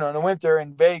summer, in the winter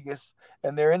in Vegas,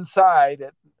 and they're inside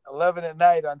at 11 at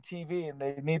night on TV, and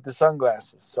they need the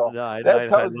sunglasses. So no, I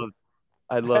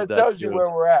love that tells you where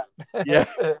we're at. Yeah,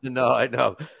 no, I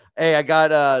know. Hey, I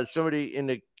got somebody in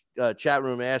the chat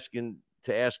room asking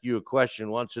to ask you a question.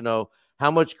 Wants to know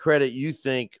how much credit you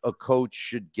think a coach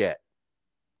should get.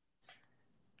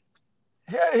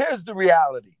 Here's the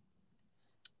reality.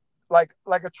 Like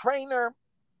a trainer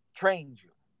trains you,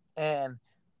 and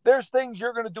there's things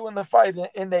you're going to do in the fight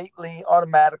innately,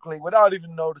 automatically, without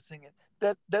even noticing it,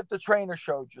 that the trainer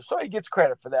showed you. So he gets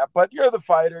credit for that. But you're the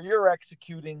fighter, you're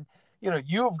executing.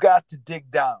 You've got to dig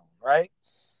down, right?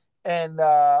 And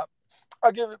I'll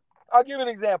give an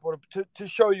example to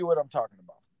show you what I'm talking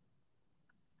about.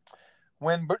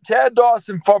 When Chad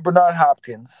Dawson fought Bernard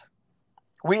Hopkins,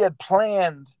 we had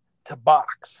planned to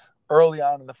box early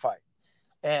on in the fight.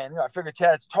 And I figured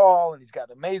Chad's tall and he's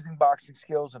got amazing boxing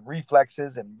skills and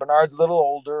reflexes, and Bernard's a little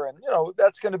older, and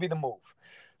that's going to be the move.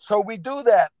 So we do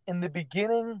that in the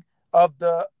beginning of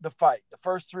the fight, the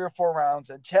first 3 or 4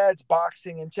 rounds, and Chad's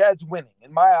boxing and Chad's winning.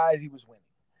 In my eyes, he was winning.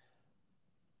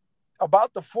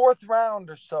 About the 4th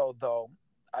round or so, though,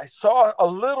 I saw a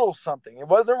little something. It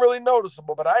wasn't really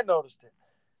noticeable, but I noticed it.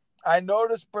 I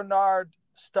noticed Bernard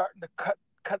starting to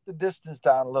cut the distance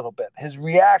down a little bit. His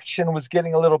reaction was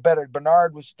getting a little better.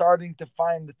 Bernard was starting to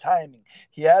find the timing.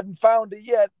 He hadn't found it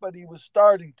yet, but he was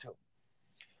starting to.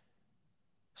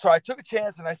 So I took a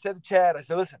chance and I said to Chad, I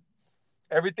said, listen,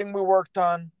 everything we worked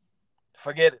on,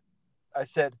 forget it. I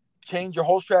said, change your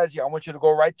whole strategy. I want you to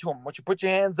go right to him. I want you to put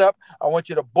your hands up. I want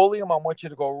you to bully him. I want you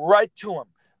to go right to him.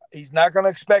 He's not going to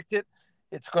expect it.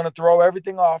 It's going to throw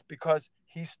everything off because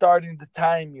he's starting to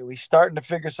time you. He's starting to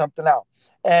figure something out.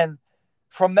 And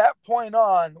from that point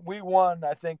on, we won,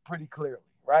 I think, pretty clearly,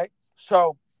 right?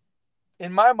 So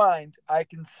in my mind, I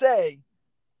can say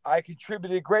I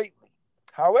contributed greatly.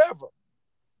 However,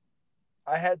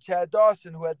 I had Chad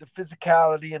Dawson, who had the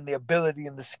physicality and the ability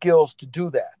and the skills to do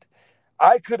that.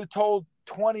 I could have told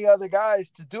 20 other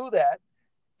guys to do that,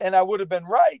 and I would have been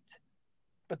right,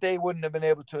 but they wouldn't have been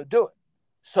able to do it.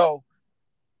 So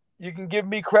you can give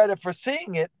me credit for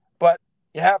seeing it, but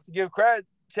you have to give credit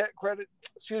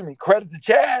to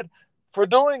Chad for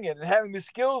doing it and having the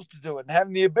skills to do it and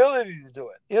having the ability to do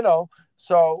it,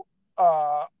 So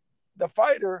the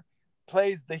fighter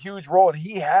plays the huge role, and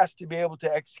he has to be able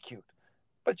to execute.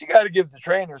 But you got to give the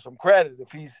trainer some credit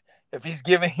if he's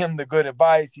giving him the good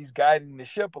advice, he's guiding the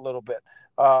ship a little bit.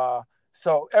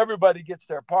 So everybody gets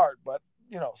their part, but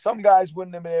some guys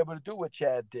wouldn't have been able to do what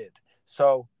Chad did.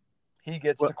 So he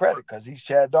gets the credit because he's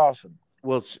Chad Dawson.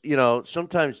 Well,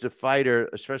 sometimes the fighter,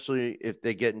 especially if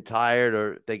they're getting tired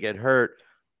or they get hurt,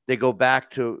 they go back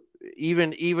to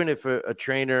even if a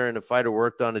trainer and a fighter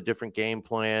worked on a different game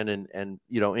plan and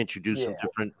introduced some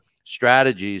different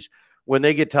strategies. When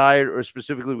they get tired, or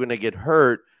specifically when they get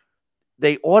hurt,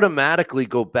 they automatically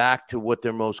go back to what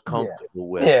they're most comfortable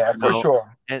with. Yeah, for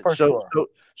sure. And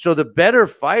so the better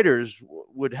fighters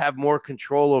would have more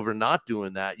control over not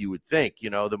doing that, you would think,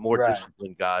 the more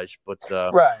disciplined guys. But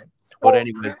right. But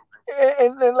anyway.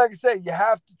 And like I said, you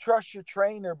have to trust your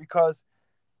trainer because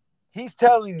he's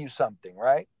telling you something,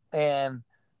 right? And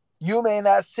you may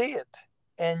not see it.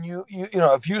 And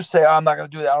if you say, I'm not going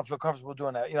to do that, I don't feel comfortable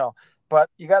doing that, but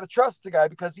you got to trust the guy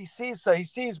because he sees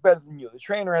better than you. The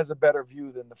trainer has a better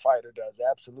view than the fighter does.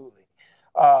 Absolutely.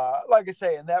 Like I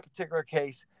say, in that particular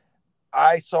case,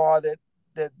 I saw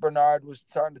that Bernard was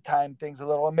starting to time things a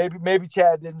little, and maybe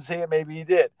Chad didn't see it. Maybe he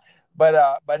did,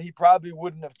 but he probably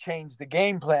wouldn't have changed the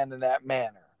game plan in that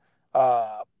manner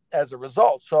as a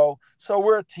result. So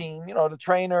we're a team. The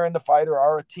trainer and the fighter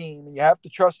are a team, and you have to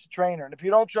trust the trainer. And if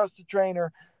you don't trust the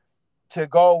trainer to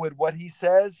go with what he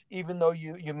says, even though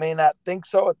you may not think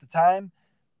so at the time,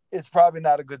 it's probably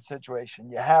not a good situation.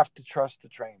 You have to trust the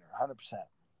trainer 100%.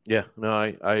 Yeah, no,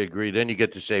 I agree. Then you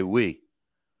get to say we.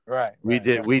 Right. We Right.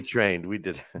 did. Right. We trained. We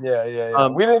did. Yeah.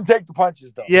 We didn't take the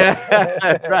punches though.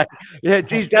 Yeah, right. Yeah,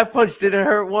 geez, that punch didn't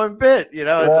hurt one bit. You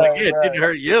know, it's like, Right. yeah, it didn't Right.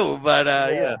 hurt you, but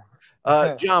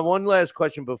Yeah. John, one last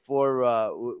question before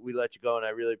we let you go, and I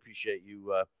really appreciate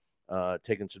you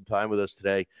taking some time with us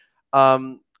today.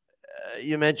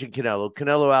 You mentioned Canelo.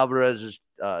 Canelo Alvarez is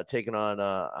taking on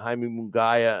Jaime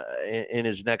Munguia in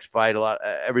his next fight.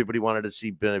 Everybody wanted to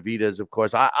see Benavidez, of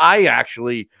course. I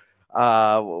actually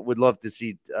would love to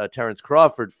see Terrence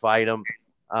Crawford fight him,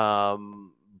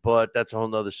 but that's a whole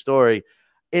nother story.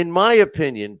 In my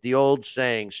opinion, the old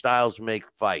saying, styles make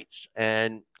fights.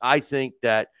 And I think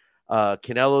that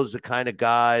Canelo's the kind of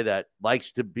guy that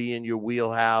likes to be in your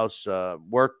wheelhouse,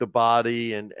 work the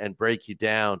body and break you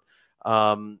down.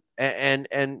 And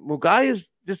Mugai is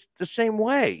just the same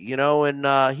way, you know,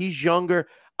 and he's younger.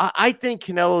 I think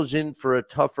Canelo's in for a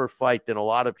tougher fight than a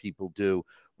lot of people do.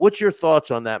 What's your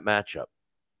thoughts on that matchup?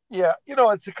 Yeah.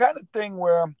 It's the kind of thing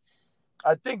where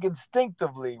I think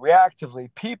instinctively,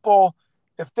 reactively, people,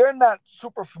 if they're not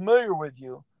super familiar with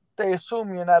you, they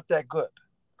assume you're not that good,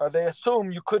 or they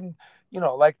assume you couldn't,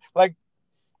 like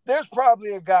there's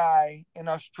probably a guy in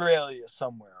Australia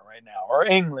somewhere right now, or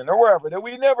England, or wherever that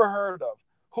we never heard of,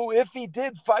 who, if he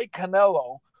did fight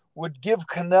Canelo, would give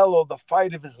Canelo the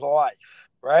fight of his life,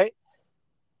 right?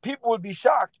 People would be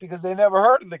shocked because they never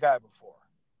heard of the guy before,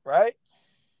 right?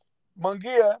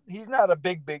 Munguia, he's not a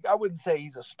big, I wouldn't say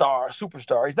he's a star, a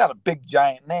superstar. He's not a big,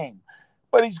 giant name,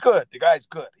 but he's good. The guy's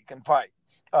good. He can fight.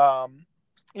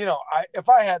 If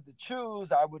I had to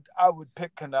choose, I would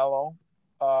pick Canelo.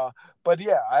 But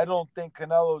yeah, I don't think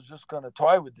Canelo's just going to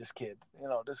toy with this kid.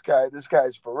 This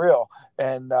guy's for real.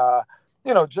 And,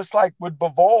 just like with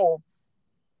Bivol,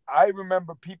 I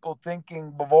remember people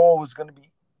thinking Bivol was going to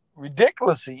be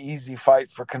ridiculously easy fight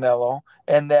for Canelo,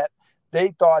 and that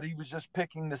they thought he was just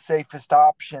picking the safest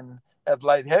option at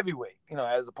light heavyweight,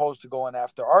 as opposed to going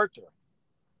after Arthur.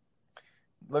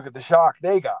 Look at the shock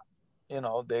they got.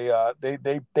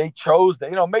 They chose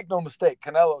that. Make no mistake,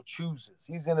 Canelo chooses.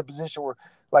 He's in a position where,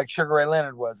 like Sugar Ray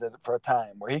Leonard was for a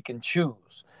time, where he can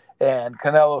choose. And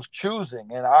Canelo's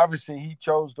choosing, and obviously he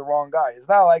chose the wrong guy. It's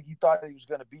not like he thought he was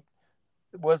going to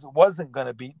wasn't going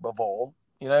to beat Bivol.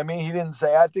 You know what I mean? He didn't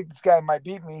say, I think this guy might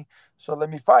beat me, so let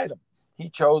me fight him. He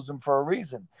chose him for a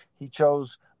reason. He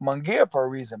chose Munguia for a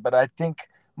reason. But I think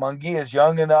Munguia is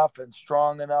young enough and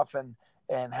strong enough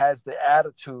and has the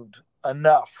attitude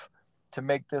enough to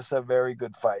make this a very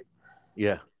good fight.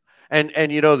 Yeah. And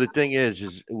the thing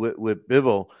is with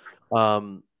Bivol,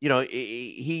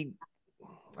 he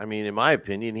I mean, in my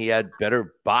opinion, he had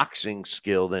better boxing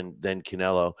skill than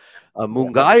Canelo.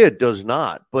 Munguia does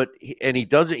not, he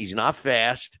doesn't. He's not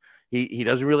fast. He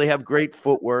doesn't really have great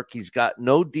footwork. He's got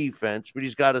no defense, but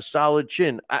he's got a solid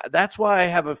chin. That's why I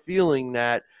have a feeling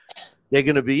that they're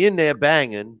going to be in there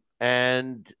banging.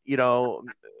 And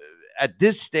at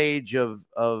this stage of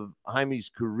Jaime's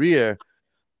career,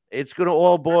 it's going to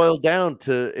all boil down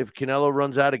to if Canelo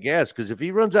runs out of gas. Because if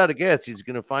he runs out of gas, he's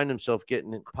going to find himself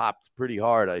getting popped pretty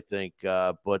hard, I think.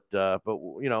 But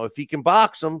if he can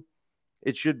box him,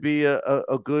 it should be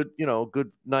a good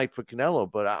good night for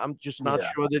Canelo. But I'm just not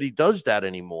sure that he does that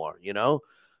anymore.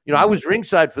 I was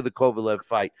ringside for the Kovalev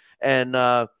fight, and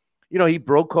he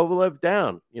broke Kovalev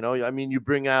down. I mean, you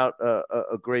bring out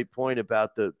a great point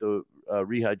about the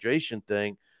rehydration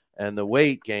thing and the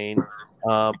weight gain,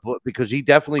 but because he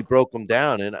definitely broke him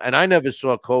down, and I never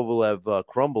saw Kovalev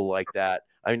crumble like that.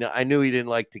 I knew he didn't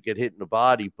like to get hit in the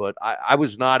body, but I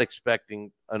was not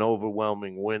expecting an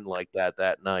overwhelming win like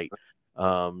that night.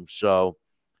 So,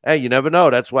 hey, you never know.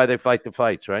 That's why they fight the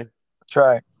fights, right?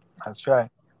 That's right.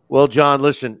 Well, John,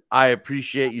 listen, I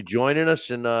appreciate you joining us,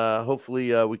 and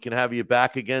hopefully we can have you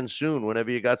back again soon. Whenever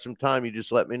you got some time, you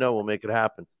just let me know. We'll make it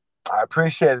happen. I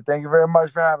appreciate it. Thank you very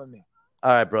much for having me.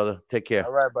 All right, brother. Take care.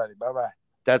 All right, buddy. Bye-bye.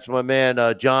 That's my man,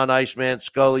 John Iceman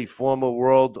Scully, former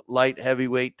world light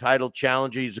heavyweight title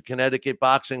challenger. He's a Connecticut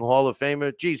Boxing Hall of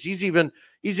Famer. Geez, he's even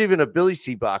a Billy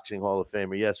C Boxing Hall of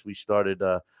Famer. Yes, we started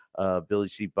Billy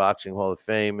C Boxing Hall of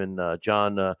Fame, and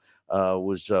John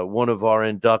was one of our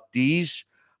inductees,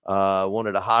 one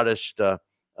of the hottest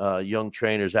young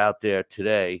trainers out there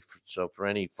today. So for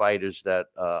any fighters that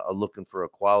are looking for a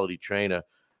quality trainer,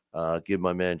 give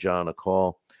my man John a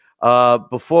call.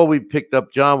 Before we picked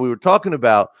up John, we were talking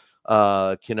about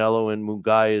Canelo and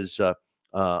Munguia's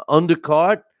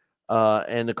undercard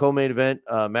and the co-main event.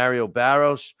 Mario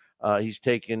Barros, he's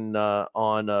taken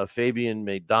on Fabian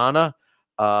Maidana,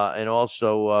 and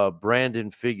also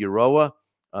Brandon Figueroa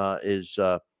is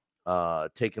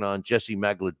taking on Jesse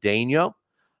Magladeno.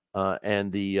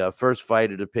 And the first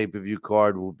fight of the pay-per-view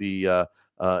card will be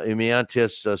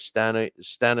Imiantis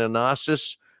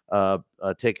Stananasis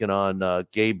taking on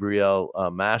Gabriel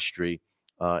Mastri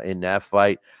in that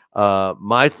fight.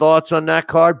 My thoughts on that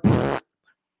card,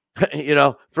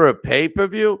 for a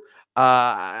pay-per-view,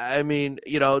 I mean,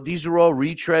 these are all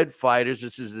retread fighters.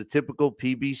 This is the typical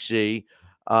PBC.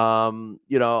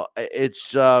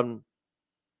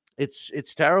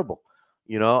 It's terrible.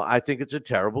 I think it's a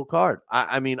terrible card.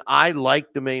 I mean, I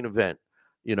like the main event,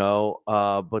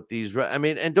 but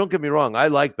and don't get me wrong, I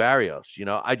like Barrios.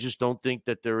 I just don't think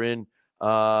that they're in.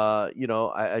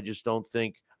 I just don't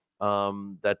think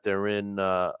that they're in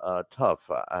tough.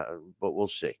 But we'll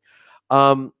see.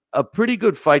 A pretty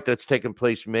good fight that's taking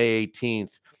place May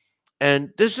 18th.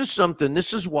 And this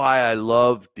is why I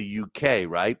love the UK,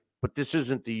 right? But this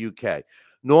isn't the UK.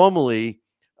 Normally,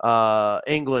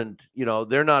 England,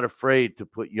 they're not afraid to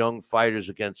put young fighters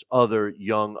against other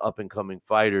young up-and-coming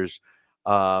fighters.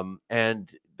 And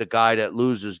the guy that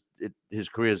loses, his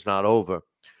career is not over.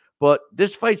 But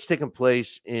this fight's taking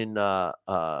place in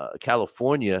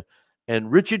California.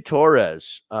 And Richard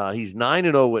Torres, he's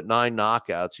 9-0 with 9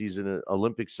 knockouts. He's an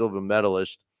Olympic silver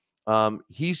medalist.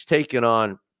 He's taken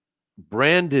on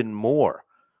Brandon Moore,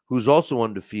 who's also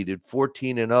undefeated,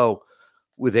 14-0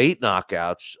 with 8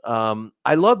 knockouts.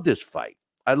 I love this fight.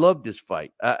 I love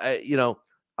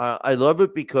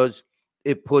it because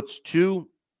it puts 2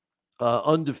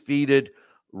 undefeated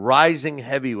rising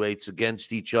heavyweights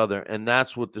against each other, and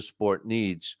that's what the sport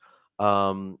needs.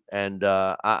 I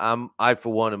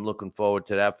for one am looking forward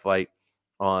to that fight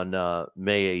on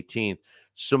May 18th.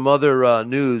 Some other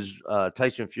news: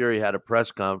 Tyson Fury had a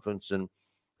press conference, and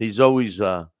he's always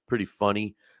pretty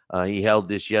funny. He held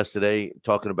this yesterday,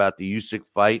 talking about the Usyk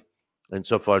fight, and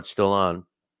so far it's still on.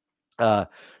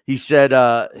 He said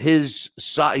he's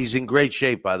in great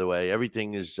shape, by the way.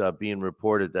 Everything is being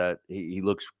reported that he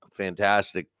looks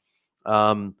fantastic.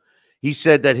 He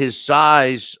said that his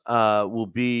size will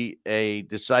be a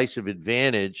decisive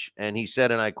advantage. And he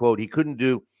said, and I quote, he couldn't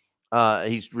do,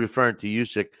 he's referring to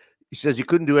Usyk. He says he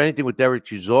couldn't do anything with Derek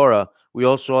Chisora. We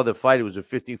all saw the fight. It was a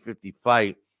 50-50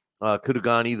 fight. Could have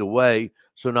gone either way.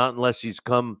 So not unless he's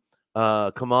come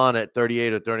on at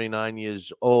 38 or 39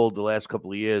 years old the last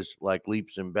couple of years, like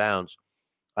leaps and bounds.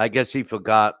 I guess he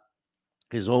forgot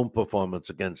his own performance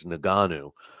against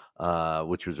Ngannou,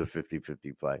 which was a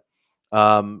 50-50 fight.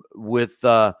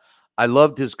 I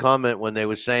loved his comment when they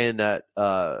were saying that,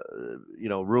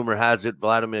 rumor has it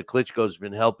Vladimir Klitschko's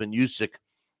been helping Usyk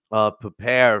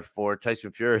prepare for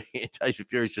Tyson Fury. And Tyson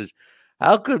Fury says,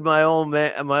 how could my old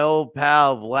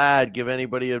pal Vlad give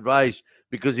anybody advice?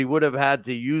 Because he would have had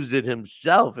to use it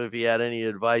himself if he had any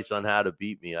advice on how to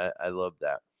beat me. I love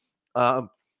that.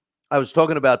 I was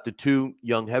talking about the 2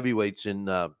 young heavyweights in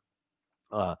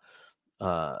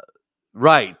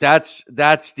right. That's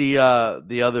the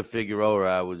other Figueroa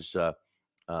I was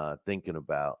thinking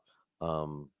about.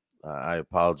 I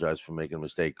apologize for making a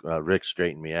mistake. Rick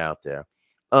straightened me out there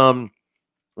in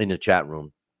the chat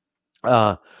room.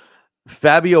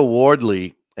 Fabio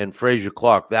Wardley and Frazier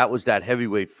Clark, that was that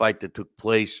heavyweight fight that took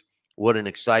place. What an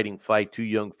exciting fight. 2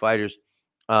 young fighters.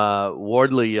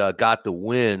 Wardley got the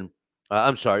win.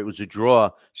 I'm sorry, it was a draw,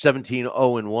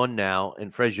 17-0-1 now,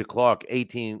 and Frazier Clark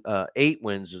 8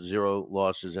 wins, 0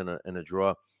 losses, and a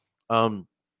draw.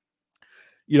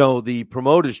 The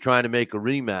promoter's trying to make a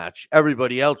rematch.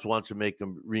 Everybody else wants to make a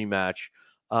rematch,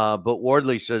 but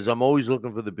Wardley says, I'm always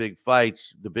looking for the big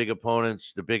fights, the big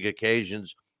opponents, the big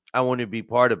occasions. I want to be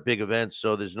part of big events,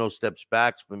 so there's no steps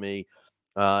back for me.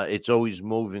 It's always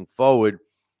moving forward.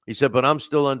 He said, but I'm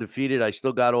still undefeated. I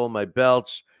still got all my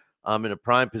belts. I'm in a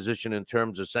prime position in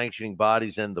terms of sanctioning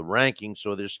bodies and the ranking,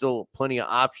 so there's still plenty of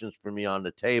options for me on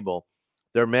the table.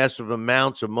 There are massive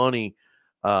amounts of money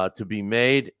to be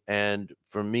made, and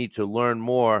for me to learn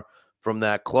more from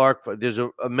that Clark. There's a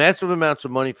massive amounts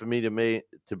of money for me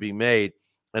to be made,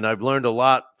 and I've learned a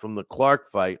lot from the Clark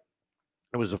fight.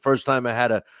 It was the first time I had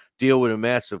to deal with a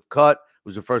massive cut. It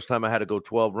was the first time I had to go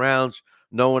 12 rounds.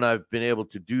 Knowing I've been able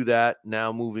to do that,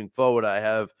 now moving forward, I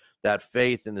have that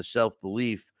faith and the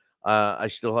self-belief. I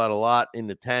still had a lot in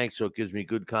the tank, so it gives me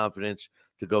good confidence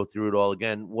to go through it all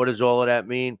again. What does all of that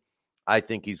mean? I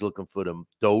think he's looking for the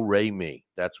do-re-mi.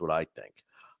 That's what I think.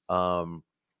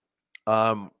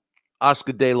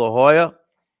 Oscar De La Hoya.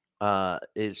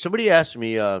 Somebody asked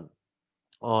me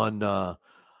on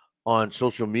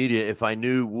social media if I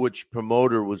knew which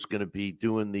promoter was going to be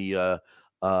doing the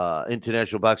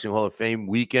International Boxing Hall of Fame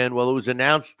weekend. Well, it was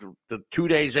announced the 2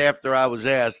 days after I was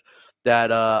asked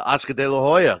that Oscar De La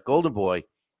Hoya, Golden Boy,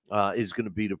 is going to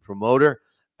be the promoter.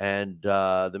 And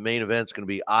the main event is going to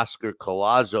be Oscar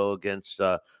Collazo against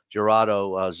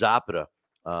Gerardo Zapata.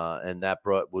 and that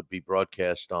would be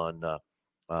broadcast on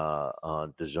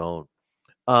DAZN.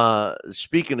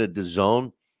 Speaking of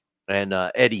DAZN and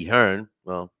Eddie Hearn,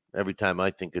 well, every time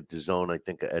I think of DAZN, I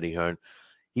think of Eddie Hearn.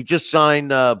 He just signed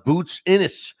Boots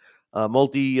Ennis, a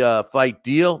multi-fight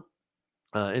deal.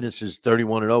 Ennis is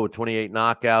 31-0 with 28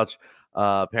 knockouts.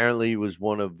 Apparently, he was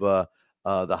one of the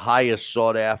highest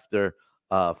sought-after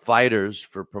fighters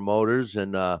for promoters,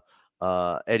 and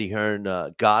Eddie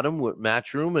Hearn got him with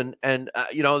Matchroom, and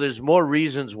there's more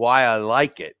reasons why I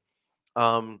like it.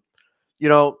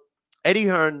 Eddie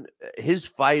Hearn, his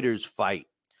fighters fight.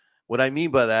 What I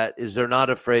mean by that is they're not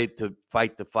afraid to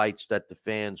fight the fights that the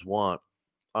fans want.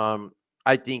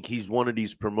 I think he's one of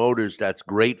these promoters that's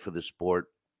great for the sport.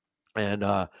 And,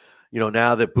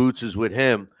 now that Boots is with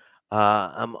him,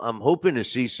 I'm hoping to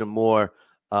see some more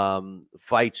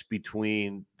fights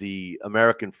between the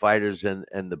American fighters and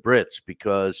the Brits,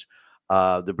 because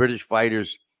the British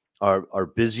fighters are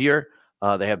busier.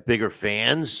 They have bigger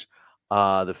fans.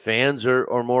 The fans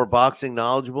are more boxing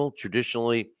knowledgeable.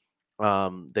 Traditionally,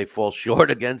 they fall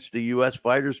short against the U.S.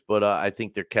 fighters, but I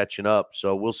think they're catching up.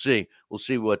 So we'll see. We'll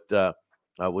see what's going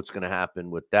to happen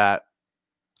with that.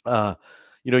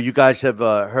 You guys have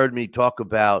heard me talk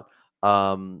about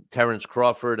Terrence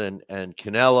Crawford and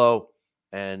Canelo,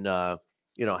 and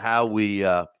how we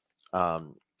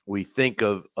think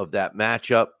of that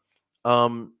matchup.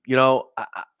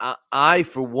 I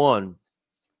for one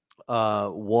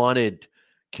wanted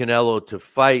Canelo to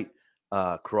fight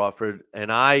Crawford,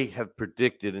 and I have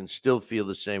predicted and still feel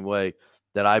the same way,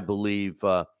 that I believe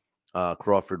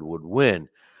Crawford would win.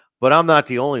 But I'm not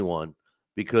the only one,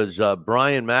 because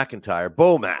Brian McIntyre,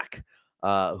 Bo Mac,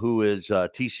 who is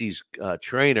TC's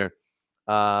trainer,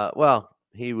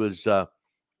 he was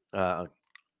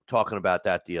talking about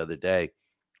that the other day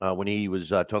when he was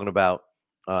talking about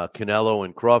Canelo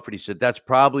and Crawford. He said that's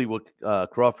probably what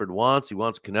Crawford wants. He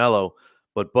wants Canelo,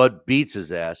 but Bud beats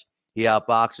his ass. He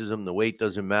outboxes him. The weight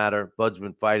doesn't matter. Bud's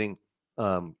been fighting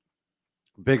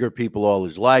bigger people all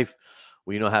his life.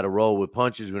 We know how to roll with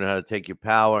punches. We know how to take your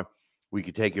power. We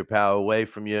could take your power away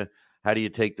from you. How do you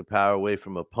take the power away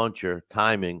from a puncher?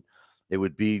 Timing. It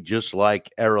would be just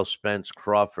like Errol Spence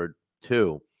Crawford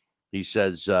too. He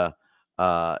says, based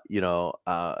on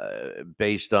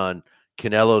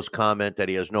Canelo's comment that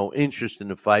he has no interest in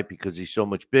the fight because he's so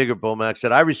much bigger. Bomac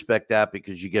said, I respect that,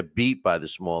 because you get beat by the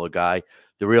smaller guy.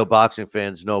 The real boxing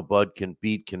fans know Bud can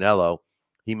beat Canelo.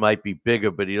 He might be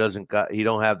bigger, but he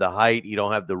don't have the height. He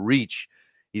don't have the reach.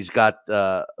 He's got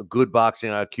a good boxing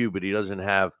IQ, but he doesn't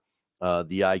have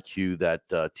the IQ that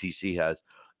TC has.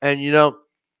 And,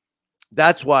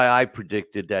 that's why I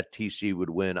predicted that TC would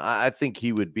win. I think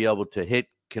he would be able to hit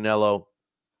Canelo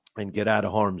and get out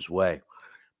of harm's way.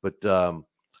 But, I'm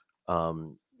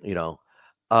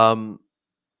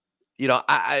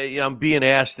being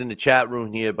asked in the chat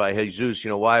room here by Jesus,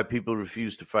 why people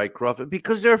refuse to fight Crawford?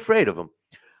 Because they're afraid of him.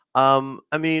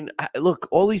 Look,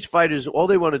 all these fighters, all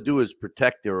they want to do is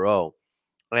protect their own.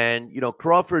 And,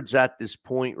 Crawford's at this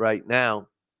point right now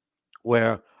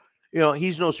where,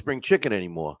 he's no spring chicken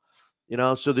anymore.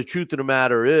 So the truth of the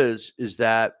matter is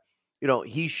that,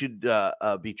 he should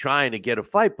be trying to get a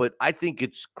fight. But I think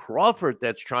it's Crawford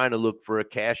that's trying to look for a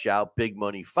cash out, big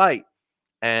money fight.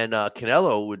 And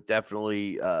Canelo would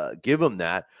definitely give him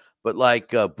that. But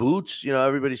like Boots,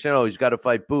 everybody's saying, oh, he's got to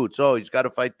fight Boots. Oh, he's got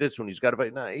to fight this one. He's got to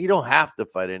fight. No, he don't have to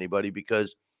fight anybody,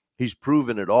 because he's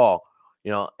proven it all.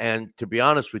 And to be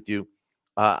honest with you,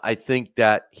 I think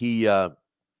that he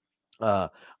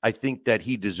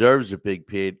deserves a big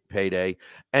payday.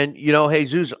 And,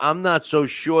 Jesus, I'm not so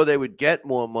sure they would get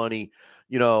more money.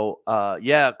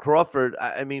 Crawford,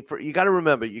 you got to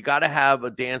remember, you got to have a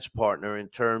dance partner in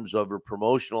terms of a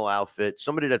promotional outfit,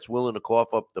 somebody that's willing to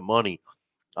cough up the money.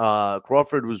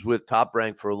 Crawford was with Top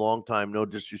Rank for a long time. No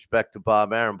disrespect to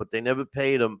Bob Arum, but they never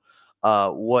paid him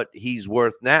what he's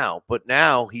worth now. But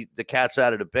now the cat's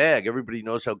out of the bag. Everybody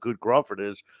knows how good Crawford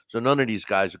is. So none of these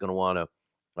guys are going to want to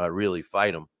really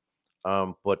fight him.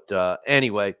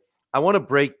 Anyway, I want to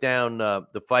break down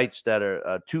the fights that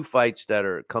are two fights that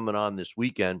are coming on this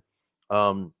weekend.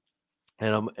 They're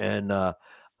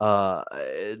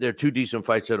two decent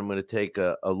fights that I'm going to take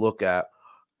a look at.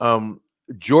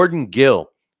 Jordan Gill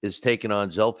is taking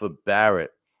on Zelfa Barrett,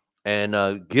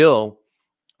 and Gill,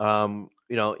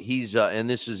 he's and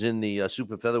this is in the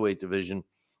super featherweight division.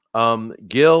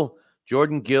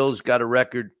 Jordan Gill's got a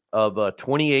record of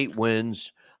 28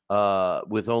 wins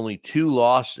with only 2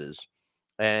 losses,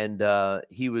 and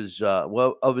he was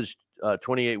of his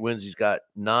 28 wins, he's got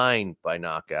 9 by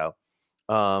knockout.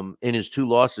 In his 2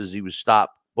 losses, he was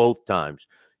stopped both times.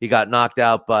 He got knocked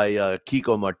out by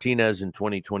Kiko Martinez in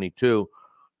 2022.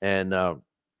 and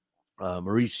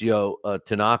Mauricio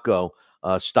Tanako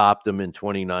stopped him in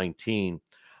 2019.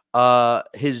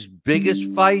 His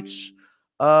biggest fights,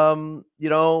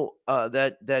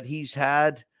 that he's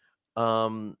had,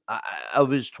 of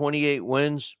his 28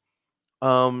 wins,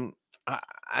 I'll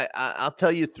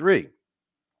tell you three.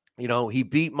 He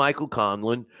beat Michael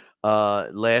Conlon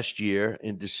last year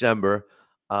in December,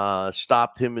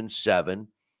 stopped him in 7.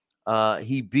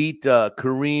 He beat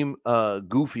Kareem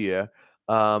Goufier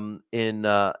in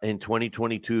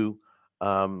 2022.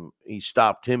 He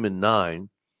stopped him in 9.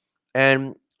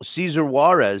 And Cesar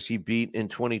Juarez, he beat in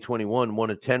 2021,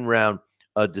 won a 10-round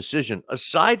decision.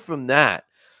 Aside from that,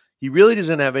 he really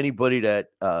doesn't have anybody that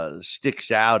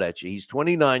sticks out at you. He's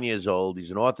 29 years old.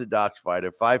 He's an orthodox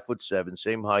fighter, 5'7",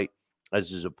 same height as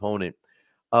his opponent.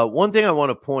 One thing I want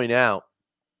to point out,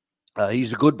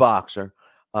 he's a good boxer.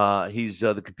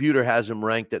 The computer has him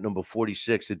ranked at number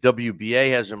 46. The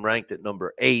WBA has him ranked at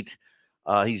number 8.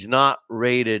 He's not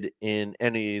rated in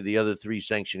any of the other 3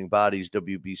 sanctioning bodies,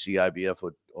 WBC,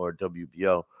 IBF, or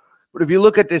WBO. But if you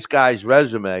look at this guy's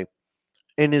resume,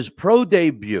 in his pro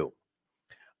debut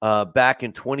back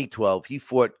in 2012, he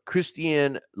fought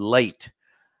Christian Late.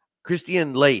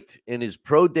 Christian Late, in his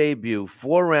pro debut,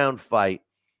 4-round fight,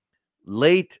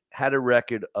 Late had a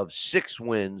record of 6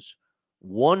 wins,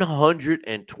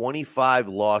 125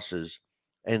 losses,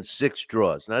 and 6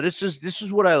 draws. Now, this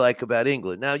is what I like about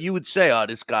England. Now, you would say, oh,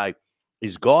 this guy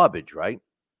is garbage, right?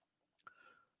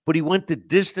 But he went the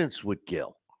distance with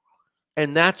Gil.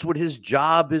 And that's what his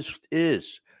job is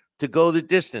to go the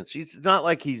distance. It's not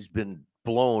like he's been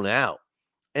blown out.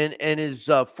 And his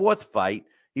 4th fight,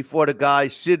 he fought a guy,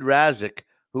 Sid Razik,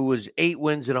 who was 8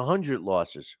 wins and 100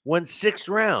 losses, went 6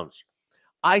 rounds.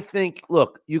 I think,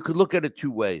 look, you could look at it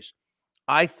 2 ways.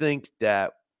 I think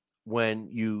that when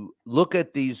you look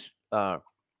at these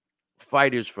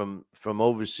fighters from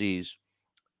overseas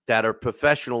that are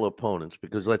professional opponents,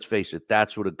 because let's face it,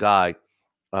 that's what a guy,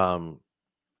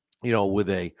 with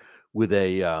a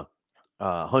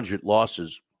 100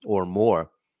 losses or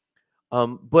more.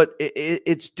 But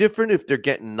it's different if they're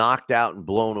getting knocked out and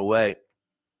blown away,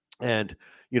 and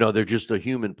they're just a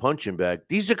human punching bag.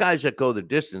 These are guys that go the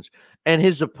distance. And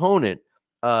his opponent,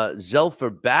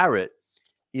 Zelfer Barrett,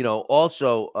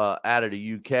 also out of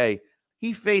the UK,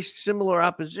 he faced similar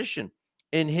opposition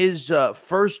in his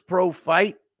first pro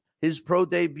fight, his pro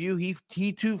debut.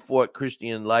 He too fought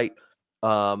Christian Light,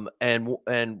 and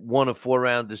won a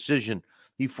 4-round decision.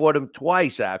 He fought him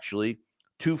twice, actually,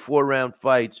 2 4-round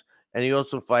fights, and he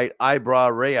also fought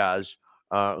RAH,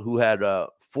 who had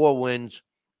 4 wins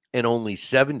and only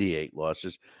 78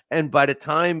 losses. And by the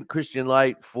time Christian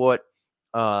Light fought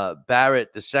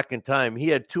Barrett the second time, he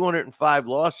had 205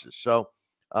 losses. So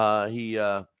he,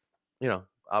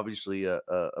 obviously a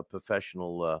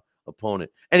professional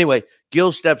opponent. Anyway,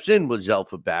 Gil steps in with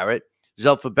Zelfer Barrett.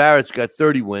 Zelfer Barrett's got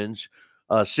 30 wins,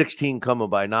 16 coming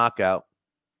by knockout.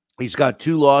 He's got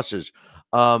 2 losses.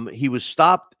 He was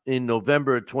stopped in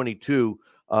November of 22.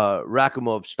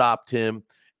 Rakhimov stopped him.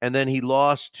 And then he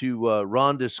lost to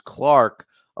Rondis Clark,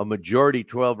 a majority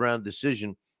 12-round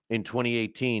decision in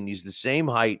 2018. He's the same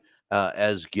height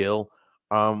as Gil.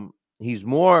 He's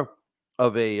more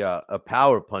of a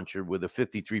power puncher with a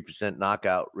 53%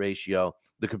 knockout ratio.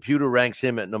 The computer ranks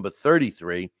him at number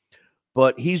 33,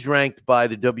 but he's ranked by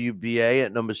the WBA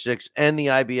at number 6 and the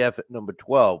IBF at number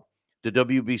 12. The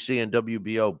WBC and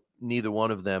WBO, neither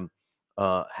one of them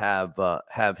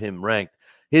have him ranked.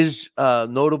 His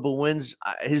notable wins,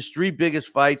 his 3 biggest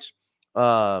fights,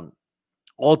 all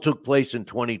took place in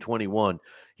 2021.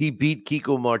 He beat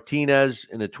Kiko Martinez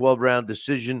in a 12-round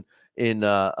decision in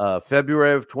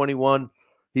February of 21.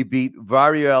 He beat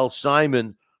Variel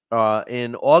Simon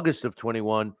in August of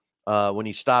 21 when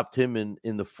he stopped him in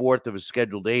the 4th of a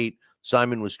scheduled 8.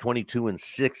 Simon was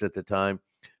 22-6 at the time.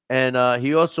 And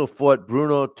he also fought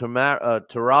Bruno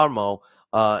Taramo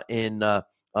in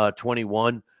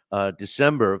 21.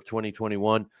 December of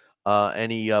 2021, and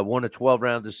he won a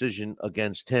 12-round decision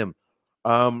against him.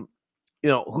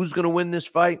 Who's going to win this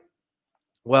fight?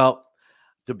 Well,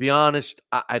 to be honest,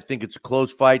 I think it's a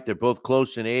close fight. They're both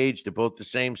close in age. They're both the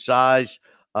same size.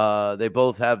 They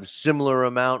both have similar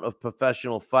amount of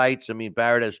professional fights. I mean,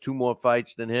 Barrett has 2 more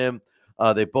fights than him.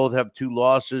 They both have 2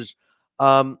 losses.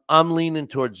 I'm leaning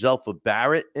towards Zelfer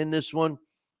Barrett in this one.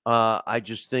 I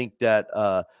just think that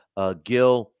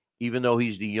Gil, even though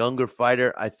he's the younger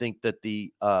fighter, I think that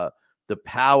the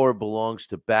power belongs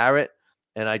to Barrett,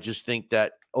 and I just think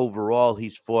that overall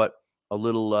he's fought a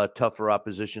little tougher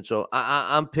opposition. So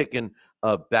I'm picking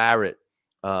Barrett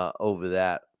over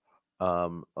that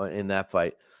in that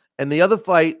fight. And the other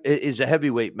fight is a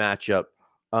heavyweight matchup.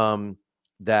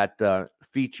 that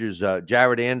features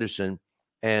Jared Anderson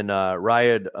and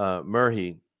Riyad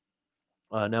Murhi.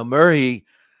 Now, Murhi,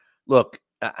 look,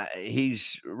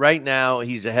 he's right now,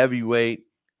 he's a heavyweight.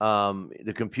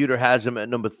 The computer has him at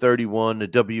number 31. The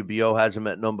WBO has him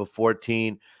at number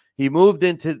 14. He moved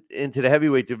into the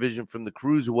heavyweight division from the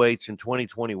cruiserweights in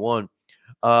 2021.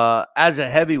 As a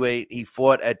heavyweight, he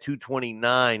fought at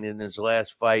 229 in his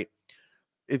last fight.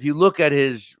 If you look at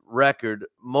his record,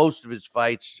 most of his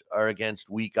fights are against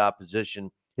weak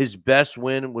opposition. His best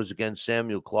win was against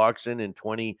Samuel Clarkson in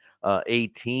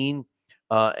 2018,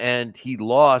 and he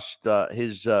lost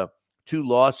his two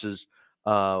losses.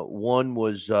 One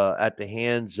was at the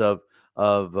hands of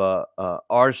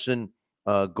Arsen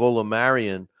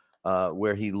Golamarian,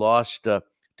 where he lost to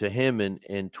him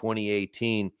in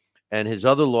 2018. And his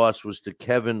other loss was to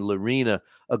Kevin Larina,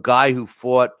 a guy who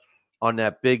fought on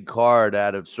that big card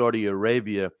out of Saudi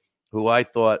Arabia, who I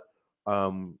thought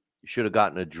should have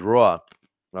gotten a draw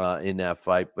in that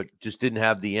fight, but just didn't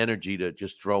have the energy to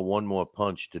just throw one more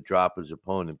punch to drop his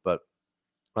opponent. But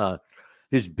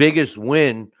his biggest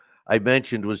win, I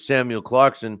mentioned, was Samuel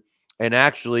Clarkson. And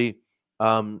actually,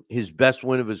 his best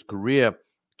win of his career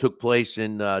took place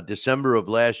in December of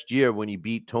last year when he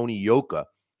beat Tony Yoka,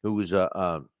 who was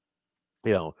a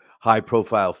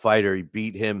high-profile fighter. He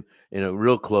beat him in a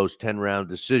real close 10-round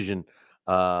decision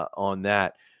on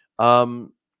that.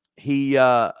 He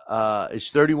is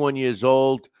 31 years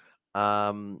old.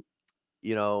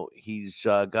 He's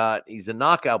a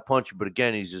knockout puncher, but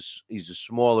again, he's a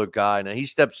smaller guy. Now he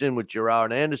steps in with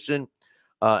Gerard Anderson.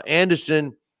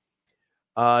 Anderson,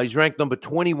 he's ranked number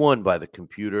 21 by the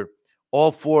computer.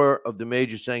 All four of the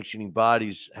major sanctioning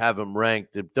bodies have him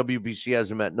ranked. The WBC has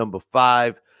him at number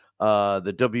 5.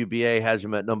 The WBA has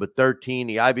him at number 13.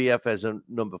 The IBF has him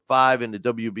number 5, and the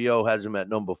WBO has him at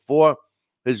number 4.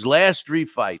 His last 3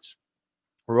 fights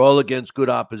were all against good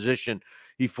opposition.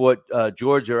 He fought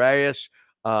George Arias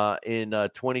in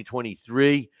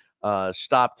 2023,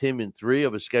 stopped him in 3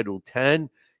 of a scheduled 10.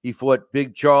 He fought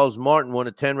Big Charles Martin, won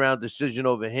a 10-round decision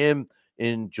over him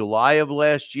in July of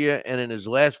last year. And in his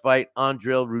last fight,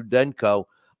 Andrei Rudenko,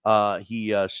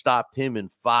 he stopped him in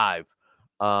 5.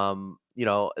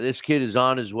 This kid is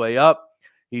on his way up.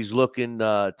 He's looking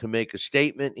to make a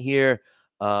statement here.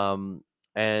 I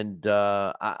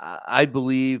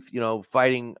believe,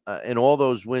 fighting, and all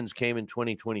those wins came in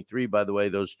 2023, by the way,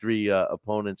 those 3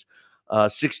 opponents,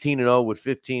 16-0 with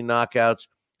 15 knockouts,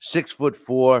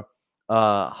 6'4",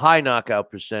 high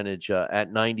knockout percentage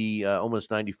at 90, almost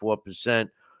 94%,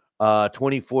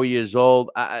 24 years old.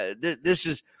 This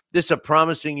is a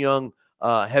promising young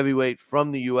heavyweight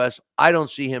from the U.S. I don't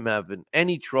see him having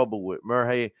any trouble with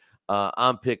Murray.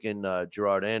 I'm picking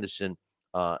Gerard Anderson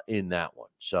in that one.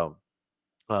 So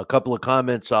a couple of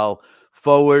comments I'll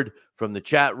forward from the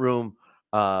chat room.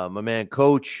 My man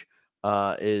Coach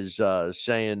is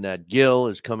saying that Gil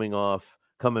is coming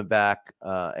back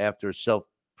after a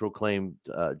self-proclaimed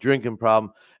drinking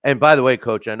problem. And by the way,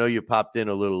 Coach, I know you popped in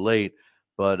a little late,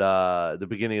 but at the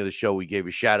beginning of the show, we gave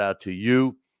a shout out to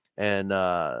you and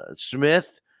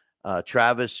Smith,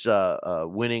 Travis,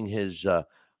 winning his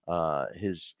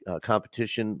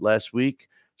competition last week.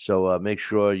 So make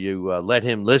sure you let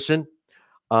him listen.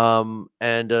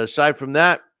 And aside from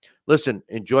that, listen,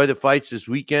 enjoy the fights this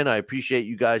weekend. I appreciate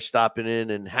you guys stopping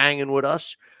in and hanging with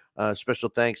us. Special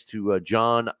thanks to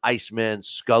John Iceman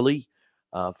Scully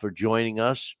for joining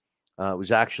us. It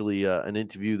was actually an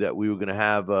interview that we were going to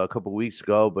have a couple weeks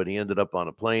ago, but he ended up on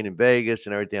a plane in Vegas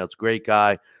and everything else. Great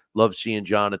guy. Love seeing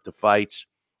John at the fights.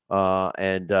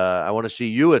 And I want to see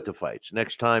you at the fights.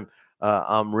 Next time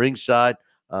I'm ringside,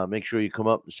 make sure you come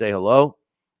up and say hello.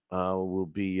 We'll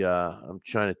be, I'm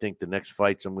trying to think the next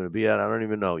fights I'm going to be at. I don't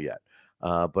even know yet.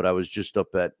 But I was just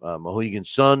up at Mohegan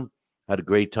Sun, had a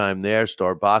great time there,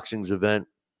 Star Boxing's event.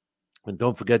 And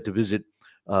don't forget to visit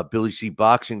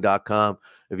BillyCBoxing.com.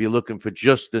 If you're looking for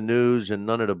just the news and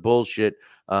none of the bullshit,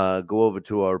 go over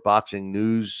to our boxing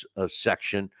news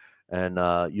section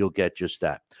and you'll get just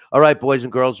that. All right, boys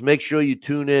and girls, make sure you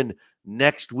tune in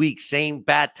next week. Same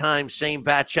bat time, same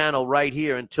bat channel right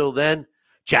here. Until then,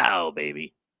 ciao,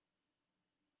 baby.